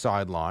along the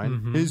sideline.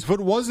 Mm-hmm. His foot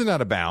wasn't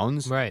out of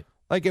bounds. Right.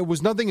 Like, it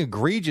was nothing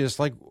egregious.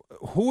 Like,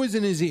 who is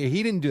in his ear?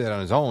 He didn't do that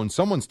on his own.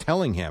 Someone's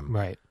telling him.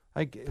 Right.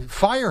 Like,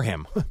 fire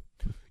him.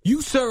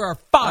 You, sir, are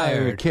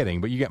fired. I'm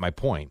kidding, but you get my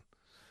point.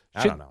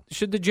 I don't know.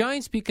 Should the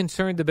Giants be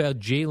concerned about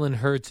Jalen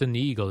Hurts and the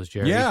Eagles,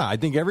 Jerry? Yeah, I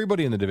think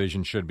everybody in the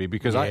division should be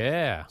because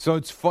So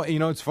it's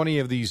it's funny you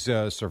have these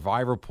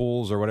survivor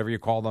pools or whatever you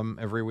call them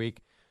every week.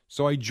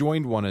 So I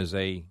joined one as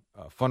a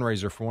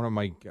fundraiser for one of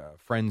my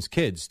friends'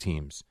 kids'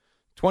 teams.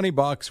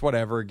 $20,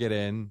 whatever, get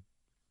in.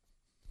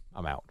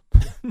 I'm out.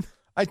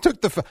 I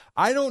took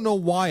I don't know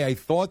why I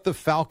thought the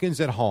Falcons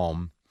at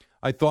home.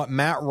 I thought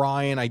Matt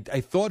Ryan. I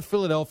thought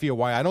Philadelphia.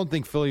 Why? I don't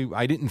think Philly.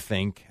 I didn't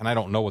think, and I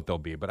don't know what they'll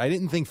be, but I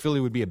didn't think Philly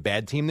would be a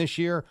bad team this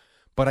year.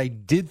 But I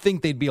did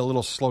think they'd be a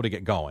little slow to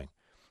get going.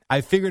 I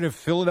figured if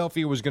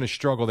Philadelphia was going to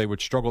struggle, they would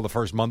struggle the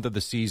first month of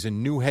the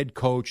season. New head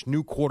coach,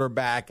 new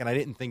quarterback, and I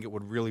didn't think it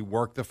would really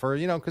work the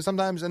first, because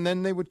sometimes, and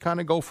then they would kind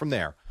of go from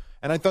there.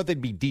 And I thought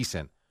they'd be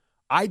decent.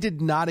 I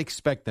did not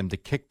expect them to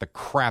kick the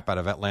crap out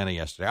of Atlanta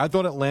yesterday. I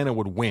thought Atlanta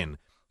would win.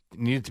 It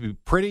needed to be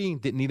pretty.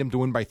 Didn't need them to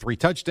win by 3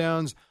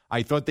 touchdowns.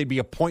 I thought they'd be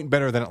a point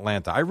better than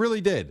Atlanta. I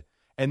really did.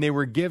 And they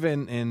were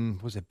given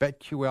was it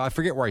BetQL? I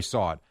forget where I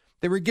saw it.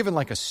 They were given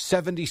like a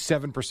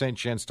 77%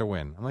 chance to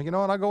win. I'm like, you know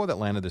what? I'll go with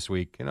Atlanta this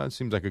week. It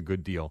seems like a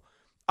good deal.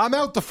 I'm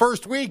out the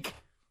first week.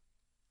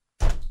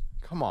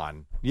 Come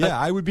on. Yeah,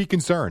 I would be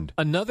concerned.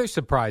 Another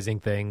surprising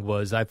thing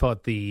was I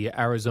thought the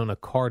Arizona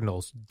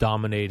Cardinals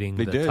dominating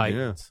the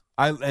Titans.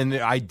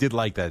 Yeah. I did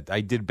like that.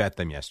 I did bet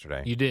them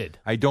yesterday. You did?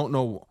 I don't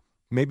know.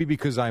 Maybe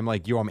because I'm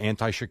like you, I'm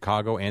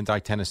anti-Chicago,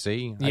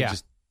 anti-Tennessee. Yeah.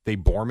 They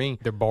bore me.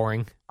 They're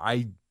boring.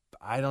 I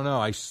don't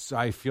know. I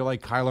feel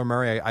like Kyler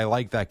Murray, I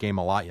liked that game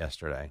a lot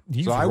yesterday.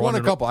 So I won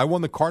a couple. I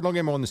won the Cardinal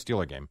game. I won the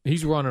Steeler game.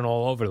 He's running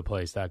all over the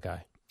place, that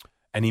guy.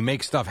 And he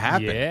makes stuff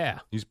happen. Yeah.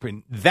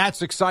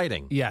 That's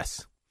exciting.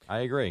 Yes. I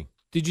agree.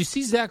 Did you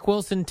see Zach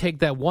Wilson take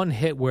that one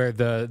hit where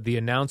the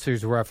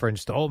announcers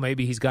referenced,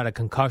 maybe he's got a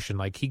concussion?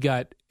 Like he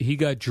got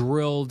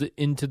drilled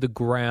into the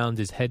ground.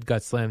 His head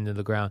got slammed into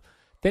the ground.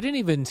 They didn't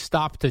even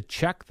stop to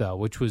check, though,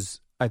 which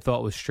I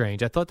thought was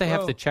strange. I thought they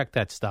have to check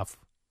that stuff.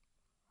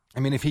 I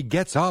mean, if he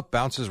gets up,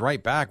 bounces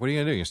right back, what are you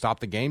going to do? You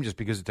stop the game just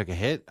because it took a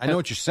hit? I know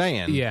what you're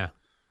saying. Yeah.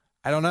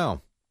 I don't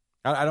know.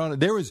 I don't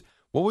know.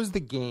 What was the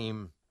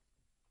game?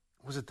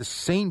 Was it the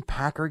St.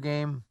 Packer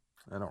game?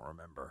 I don't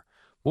remember.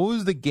 What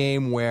was the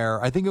game where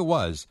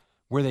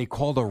where they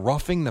called a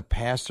roughing the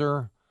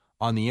passer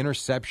on the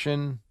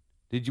interception?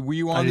 Were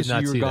you on this?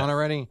 You were gone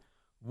already?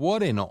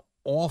 What an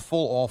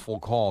awful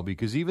call,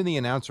 because even the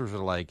announcers are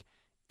like,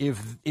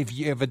 if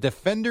a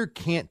defender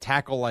can't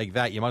tackle like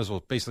that, you might as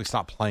well basically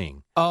stop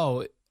playing.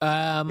 Oh,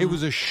 it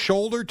was a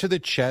shoulder to the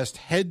chest,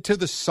 head to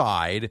the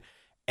side,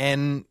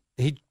 and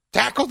he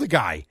tackled the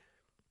guy,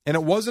 and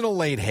it wasn't a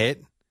late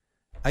hit.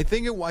 I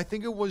think it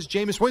was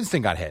Jameis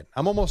Winston got hit.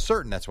 I'm almost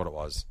certain that's what it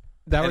was.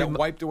 And it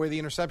wiped away the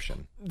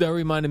interception. That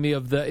reminded me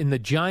of in the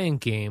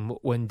Giant game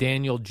when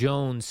Daniel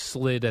Jones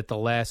slid at the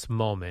last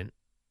moment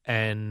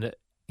and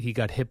he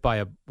got hit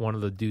by one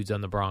of the dudes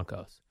on the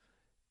Broncos.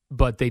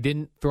 But they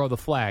didn't throw the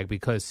flag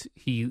because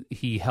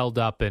he held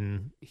up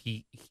and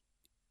he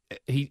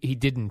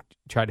didn't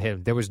try to hit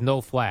him. There was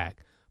no flag.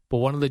 But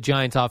one of the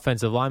Giants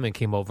offensive linemen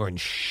came over and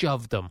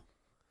shoved him.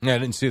 Yeah, I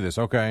didn't see this.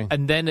 Okay.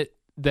 And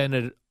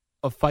then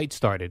a fight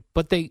started.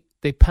 But they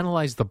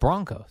penalized the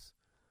Broncos,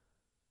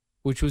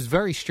 which was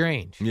very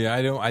strange. Yeah,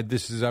 I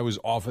was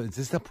off. This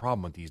is the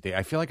problem with these days.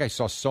 I feel like I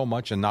saw so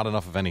much and not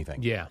enough of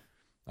anything. Yeah.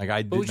 Like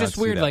I did it was not just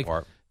see weird. that Like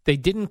part. They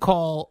didn't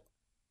call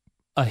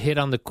a hit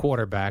on the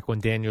quarterback when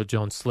Daniel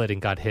Jones slid and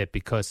got hit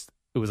because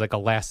it was like a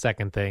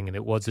last-second thing and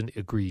it wasn't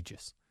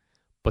egregious.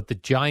 But the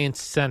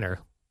Giants center,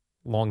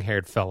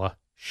 long-haired fella,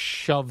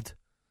 shoved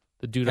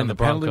the dude on the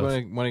Broncos. And the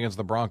penalty went against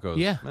the Broncos.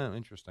 Yeah.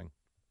 Interesting.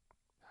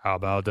 How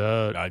about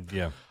that?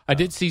 Yeah. I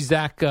did see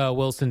Zach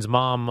Wilson's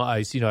mom.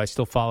 I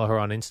still follow her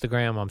on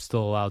Instagram. I'm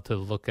still allowed to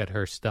look at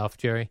her stuff,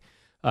 Jerry.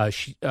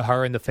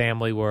 Her and the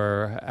family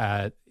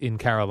were in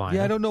Carolina.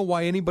 Yeah, I don't know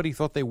why anybody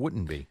thought they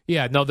wouldn't be.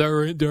 Yeah, no,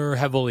 they're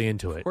heavily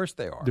into it. Of course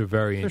they are. They're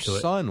very into Their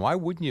it. son, why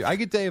wouldn't you? I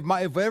could tell you,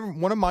 if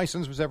one of my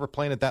sons was ever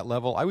playing at that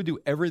level, I would do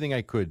everything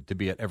I could to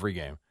be at every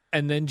game.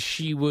 And then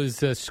she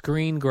was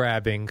screen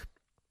grabbing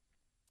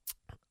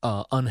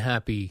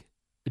unhappy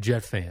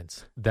Jet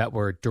fans that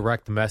were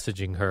direct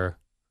messaging her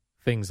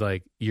things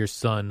like, your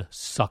son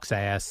sucks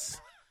ass.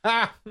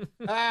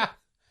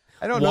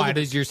 I don't know. Why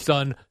does your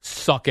son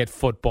suck at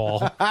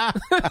football?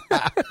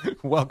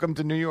 Welcome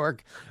to New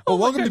York. Well,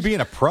 welcome to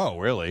being a pro,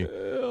 really.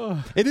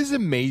 It is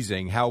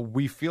amazing how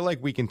we feel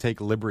like we can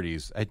take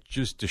liberties at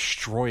just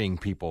destroying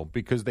people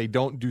because they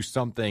don't do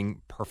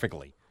something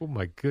perfectly. Oh,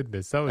 my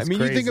goodness. That was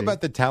crazy. You think crazy. about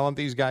the talent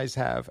these guys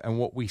have and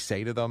what we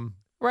say to them.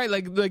 Right,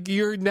 like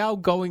you're now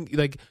going,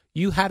 like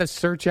you had to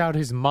search out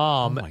his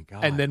mom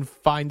and then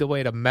find a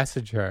way to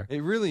message her.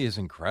 It really is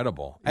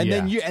incredible. And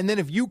then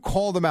if you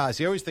call them out,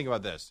 see, I always think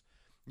about this.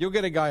 You'll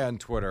get a guy on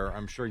Twitter,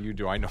 I'm sure you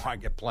do, I know I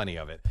get plenty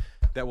of it,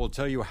 that will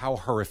tell you how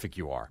horrific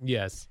you are.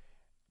 Yes.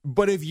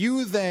 But if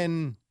you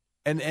then,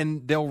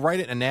 and they'll write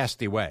it in a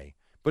nasty way,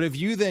 but if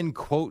you then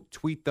quote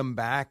tweet them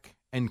back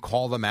and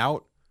call them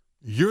out,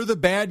 you're the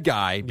bad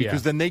guy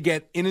because then they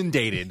get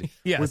inundated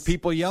with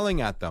people yelling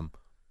at them.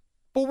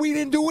 But we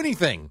didn't do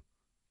anything.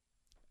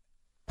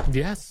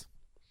 Yes.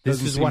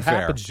 This is what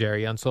happens,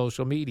 Jerry, on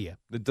social media.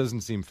 It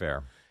doesn't seem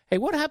fair. Hey,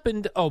 what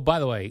happened? Oh, by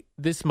the way,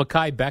 this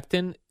Mekhi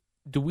Becton,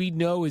 do we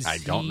know? I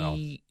don't know.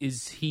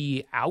 Is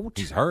he out?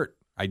 He's hurt.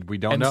 We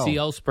don't know.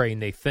 MCL sprain,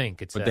 they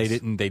think. But they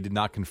did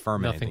not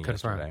confirm Nothing anything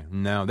confirmed. yesterday.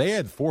 No, they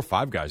had 4 or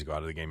 5 guys go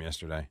out of the game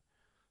yesterday.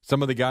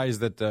 Some of the guys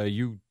that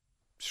you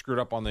screwed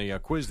up on the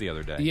quiz the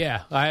other day.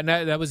 Yeah,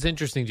 that was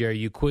interesting, Jerry.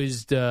 You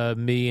quizzed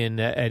me and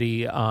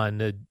Eddie on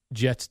the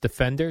Jets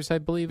defenders, I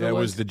believe it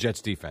was the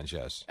Jets defense,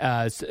 yes.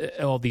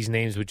 All these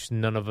names, which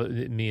none of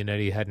me and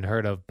Eddie hadn't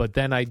heard of. But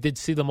then I did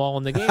see them all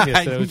in the game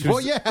yesterday.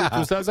 I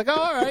was like, oh,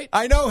 all right.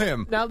 I know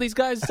him. Now these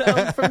guys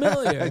sound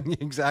familiar.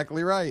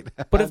 Exactly right.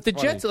 But if the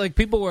Jets, like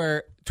people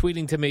were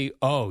tweeting to me,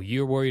 oh,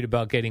 you're worried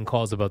about getting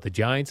calls about the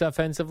Giants'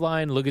 offensive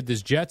line? Look at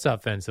this Jets'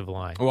 offensive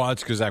line. Well,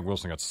 it's because Zach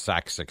Wilson got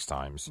sacked 6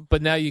 times.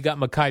 But now you got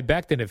Mekhi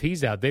Becton. If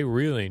he's out, they're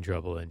really in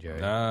trouble, then,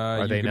 Jerry.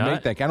 Are they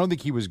not? I don't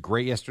think he was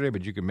great yesterday,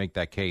 but you can make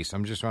that case.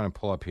 I'm just trying to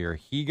pull up here.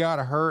 He got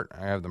hurt.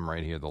 I have them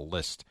right here, the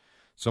list.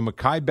 So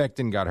Mekhi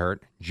Becton got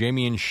hurt.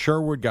 Jamian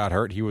Sherwood got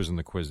hurt. He was in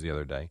the quiz the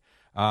other day.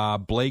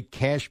 Blake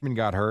Cashman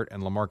got hurt,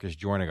 and LaMarcus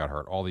Joyner got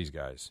hurt. All these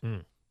guys.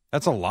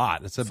 That's a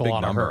lot. That's a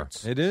big number.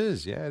 It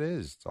is. Yeah, it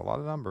is. It's a lot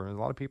of number. There's a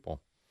lot of people.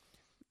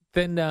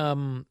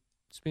 Then,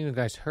 speaking of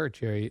guys hurt,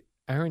 Jerry,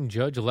 Aaron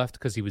Judge left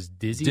because he was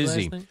dizzy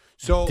last night?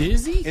 So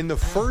dizzy? In the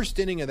first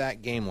inning of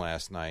that game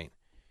last night,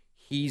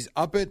 he's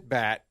up at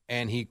bat,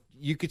 and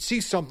you could see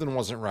something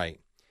wasn't right.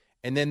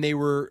 And then they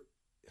were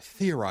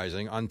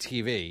theorizing on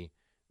TV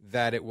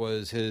that it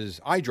was his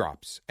eye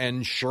drops.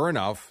 And sure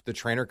enough, the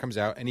trainer comes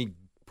out, and he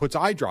puts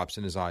eye drops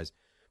in his eyes.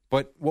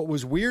 But what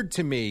was weird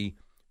to me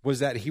was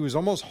that he was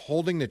almost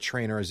holding the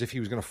trainer as if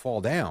he was going to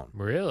fall down.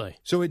 Really?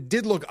 So it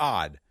did look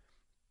odd.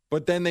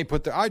 But then they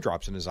put the eye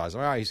drops in his eyes. All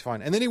right, he's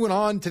fine. And then he went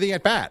on to the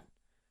at-bat.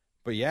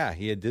 But, yeah,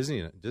 he had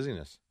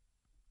dizziness.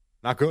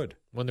 Not good.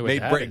 Wonder what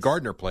made that Brett is.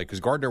 Gardner play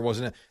because Gardner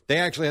wasn't – they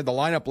actually had the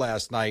lineup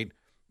last night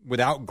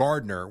without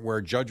Gardner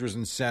where Judge was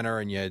in center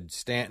and you had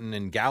Stanton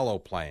and Gallo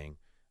playing.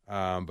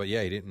 But,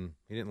 yeah, he didn't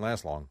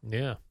last long.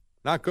 Yeah.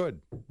 Not good.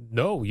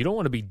 No, you don't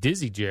want to be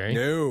dizzy, Jerry.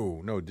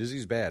 No,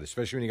 dizzy's bad,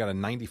 especially when you got a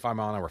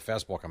 95-mile-an-hour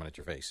fastball coming at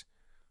your face.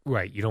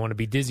 Right. You don't want to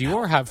be dizzy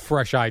or have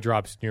fresh eye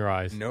drops in your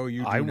eyes. No,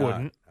 you do I not.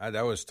 wouldn't.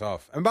 That was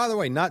tough. And by the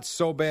way, not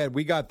so bad.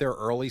 We got there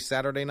early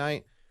Saturday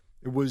night.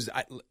 It was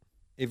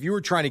if you were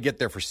trying to get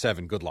there for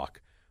 7, good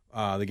luck.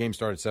 The game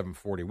started at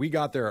 7:40. We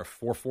got there at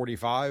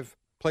 4:45.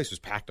 Place was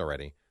packed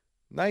already.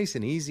 Nice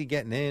and easy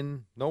getting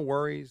in. No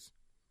worries.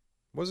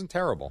 Wasn't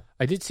terrible.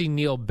 I did see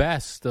Neil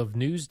Best of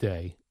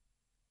Newsday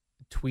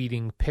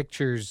tweeting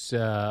pictures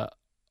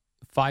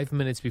 5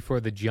 minutes before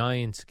the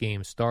Giants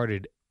game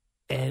started,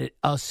 and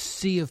a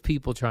sea of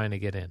people trying to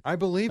get in. I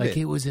believe it. Like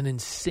it was an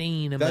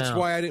insane amount. That's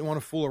why I didn't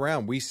want to fool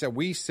around. We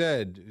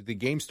said the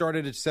game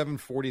started at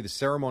 7:40. The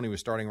ceremony was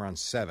starting around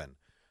 7.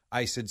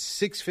 I said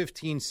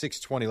 6:15,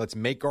 6:20. Let's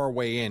make our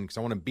way in because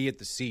I want to be at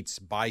the seats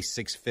by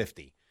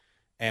 6:50.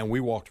 And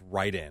we walked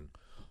right in.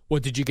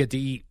 What did you get to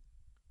eat?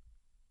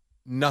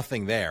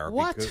 Nothing there.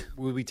 What? Because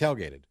we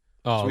tailgated.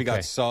 Oh, so we okay.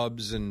 got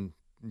subs and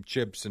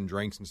chips and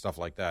drinks and stuff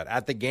like that.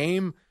 At the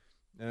game,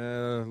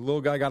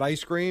 little guy got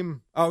ice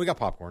cream. Oh, we got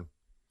popcorn.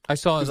 I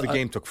saw because the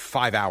game took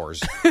 5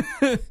 hours.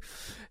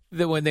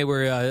 When they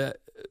were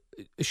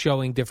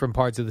showing different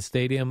parts of the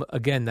stadium,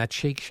 again, that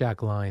Shake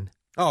Shack line.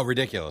 Oh,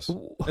 ridiculous.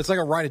 It's like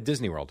a ride at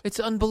Disney World. It's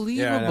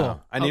unbelievable. Yeah, I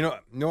know. And you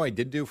know what I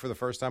did do for the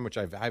first time, which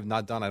I've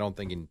not done, I don't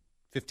think, in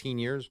 15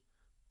 years?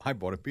 I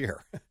bought a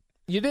beer.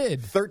 You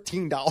did?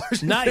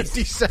 $13.50.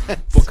 Nice.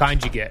 What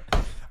kind you get?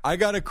 I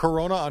got a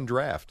Corona on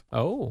draft.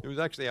 Oh. It was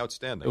actually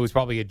outstanding. It was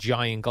probably a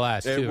giant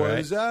glass, too,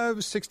 it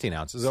was 16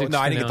 ounces. 16 no,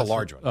 I didn't get the ounces.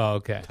 large one. Oh,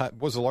 okay. What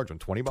was the large one?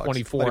 $20?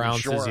 24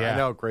 ounces, sure. yeah. I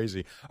know,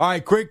 crazy. All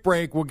right, quick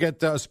break. We'll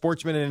get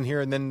Sports Minute in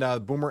here, and then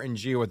Boomer and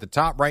Gio at the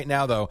top. Right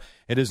now, though,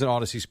 it is an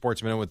Odyssey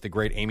Sports Minute with the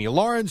great Amy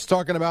Lawrence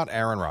talking about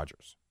Aaron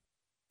Rodgers.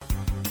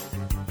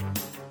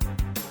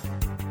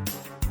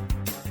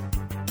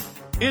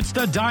 It's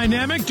the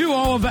dynamic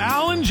duo of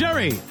Al and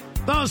Jerry,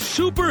 the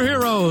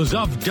superheroes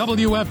of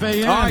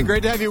WFAN. All right,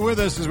 great to have you with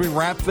us as we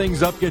wrap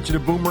things up, get you to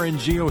Boomer and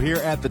Gio here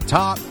at the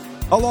top.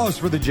 A loss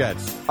for the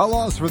Jets. A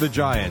loss for the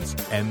Giants.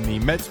 And the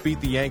Mets beat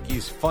the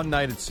Yankees. Fun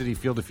night at Citi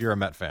Field if you're a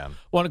Met fan.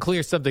 Want to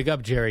clear something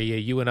up, Jerry?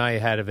 You and I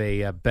had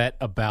a bet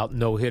about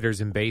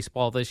no-hitters in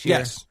baseball this year.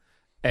 Yes.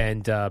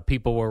 And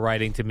people were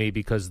writing to me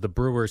because the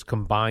Brewers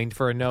combined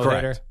for a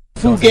no-hitter. Correct.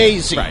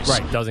 Fugazi.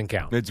 Right, doesn't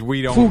count.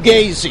 We don't.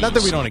 Fugazi. Not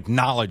that we don't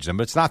acknowledge them,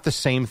 but it's not the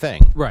same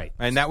thing. Right.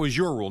 And that was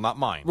your rule, not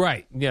mine.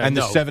 Right. Yeah. And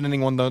no. the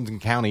 7-inning one doesn't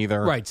count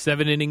either. Right.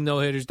 7-inning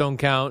no-hitters don't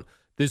count.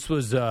 This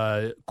was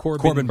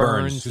Corbin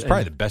Burns. Who's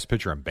probably the best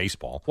pitcher in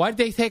baseball. Why did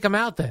they take him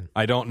out then?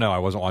 I don't know. I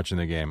wasn't watching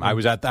the game. I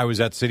was at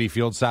Citi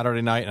Field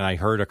Saturday night, and I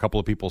heard a couple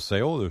of people say,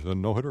 "Oh, there's a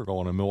no-hitter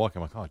going in Milwaukee."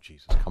 I'm like, "Oh,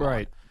 Jesus, come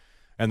on!"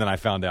 And then I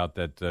found out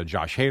that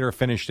Josh Hader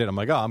finished it. I'm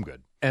like, "Oh, I'm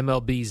good."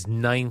 MLB's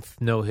 9th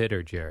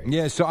no-hitter, Jerry.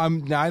 Yeah, so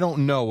I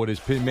don't know what his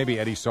maybe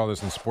Eddie saw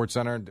this in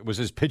SportsCenter. Was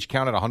his pitch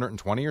count at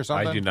 120 or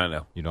something? I do not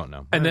know. You don't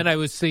know. And then I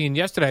was seeing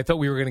yesterday, I thought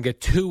we were going to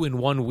get 2 in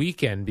one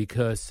weekend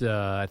because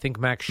I think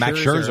Max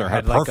Scherzer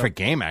had a perfect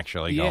game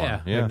actually going.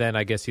 Yeah, and then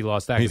I guess he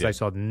lost that because I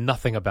saw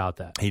nothing about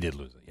that. He did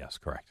lose it, yes,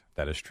 correct.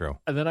 That is true.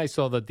 And then I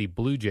saw that the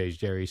Blue Jays,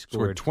 Jerry,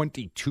 scored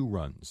 22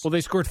 runs. Well, they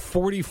scored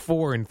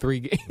 44 in 3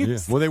 games. Yeah.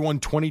 Well, they won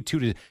 22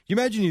 to... You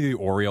imagine you're the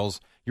Orioles,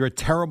 you're a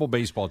terrible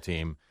baseball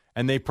team,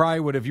 and they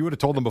probably would, if you would have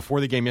told them before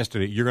the game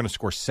yesterday, you're going to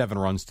score 7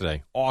 runs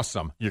today.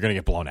 Awesome. You're going to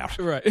get blown out.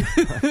 Right.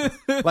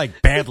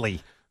 Like,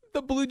 badly.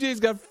 The Blue Jays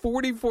got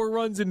 44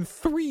 runs in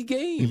 3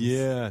 games.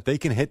 Yeah, they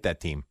can hit that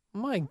team.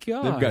 My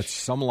God. They've got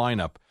some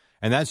lineup.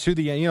 And that's who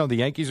the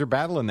Yankees are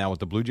battling now with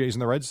the Blue Jays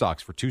and the Red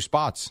Sox for 2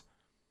 spots.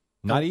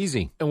 Not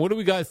easy. And what do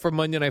we got for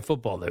Monday Night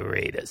Football? The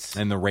Raiders.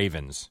 And the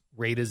Ravens.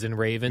 Raiders and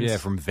Ravens? Yeah,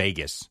 from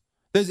Vegas.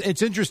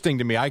 It's interesting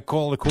to me. I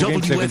call the cool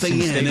game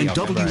WFAN and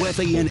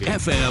WFAN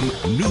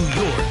FM,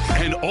 New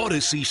York, and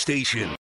Odyssey Station.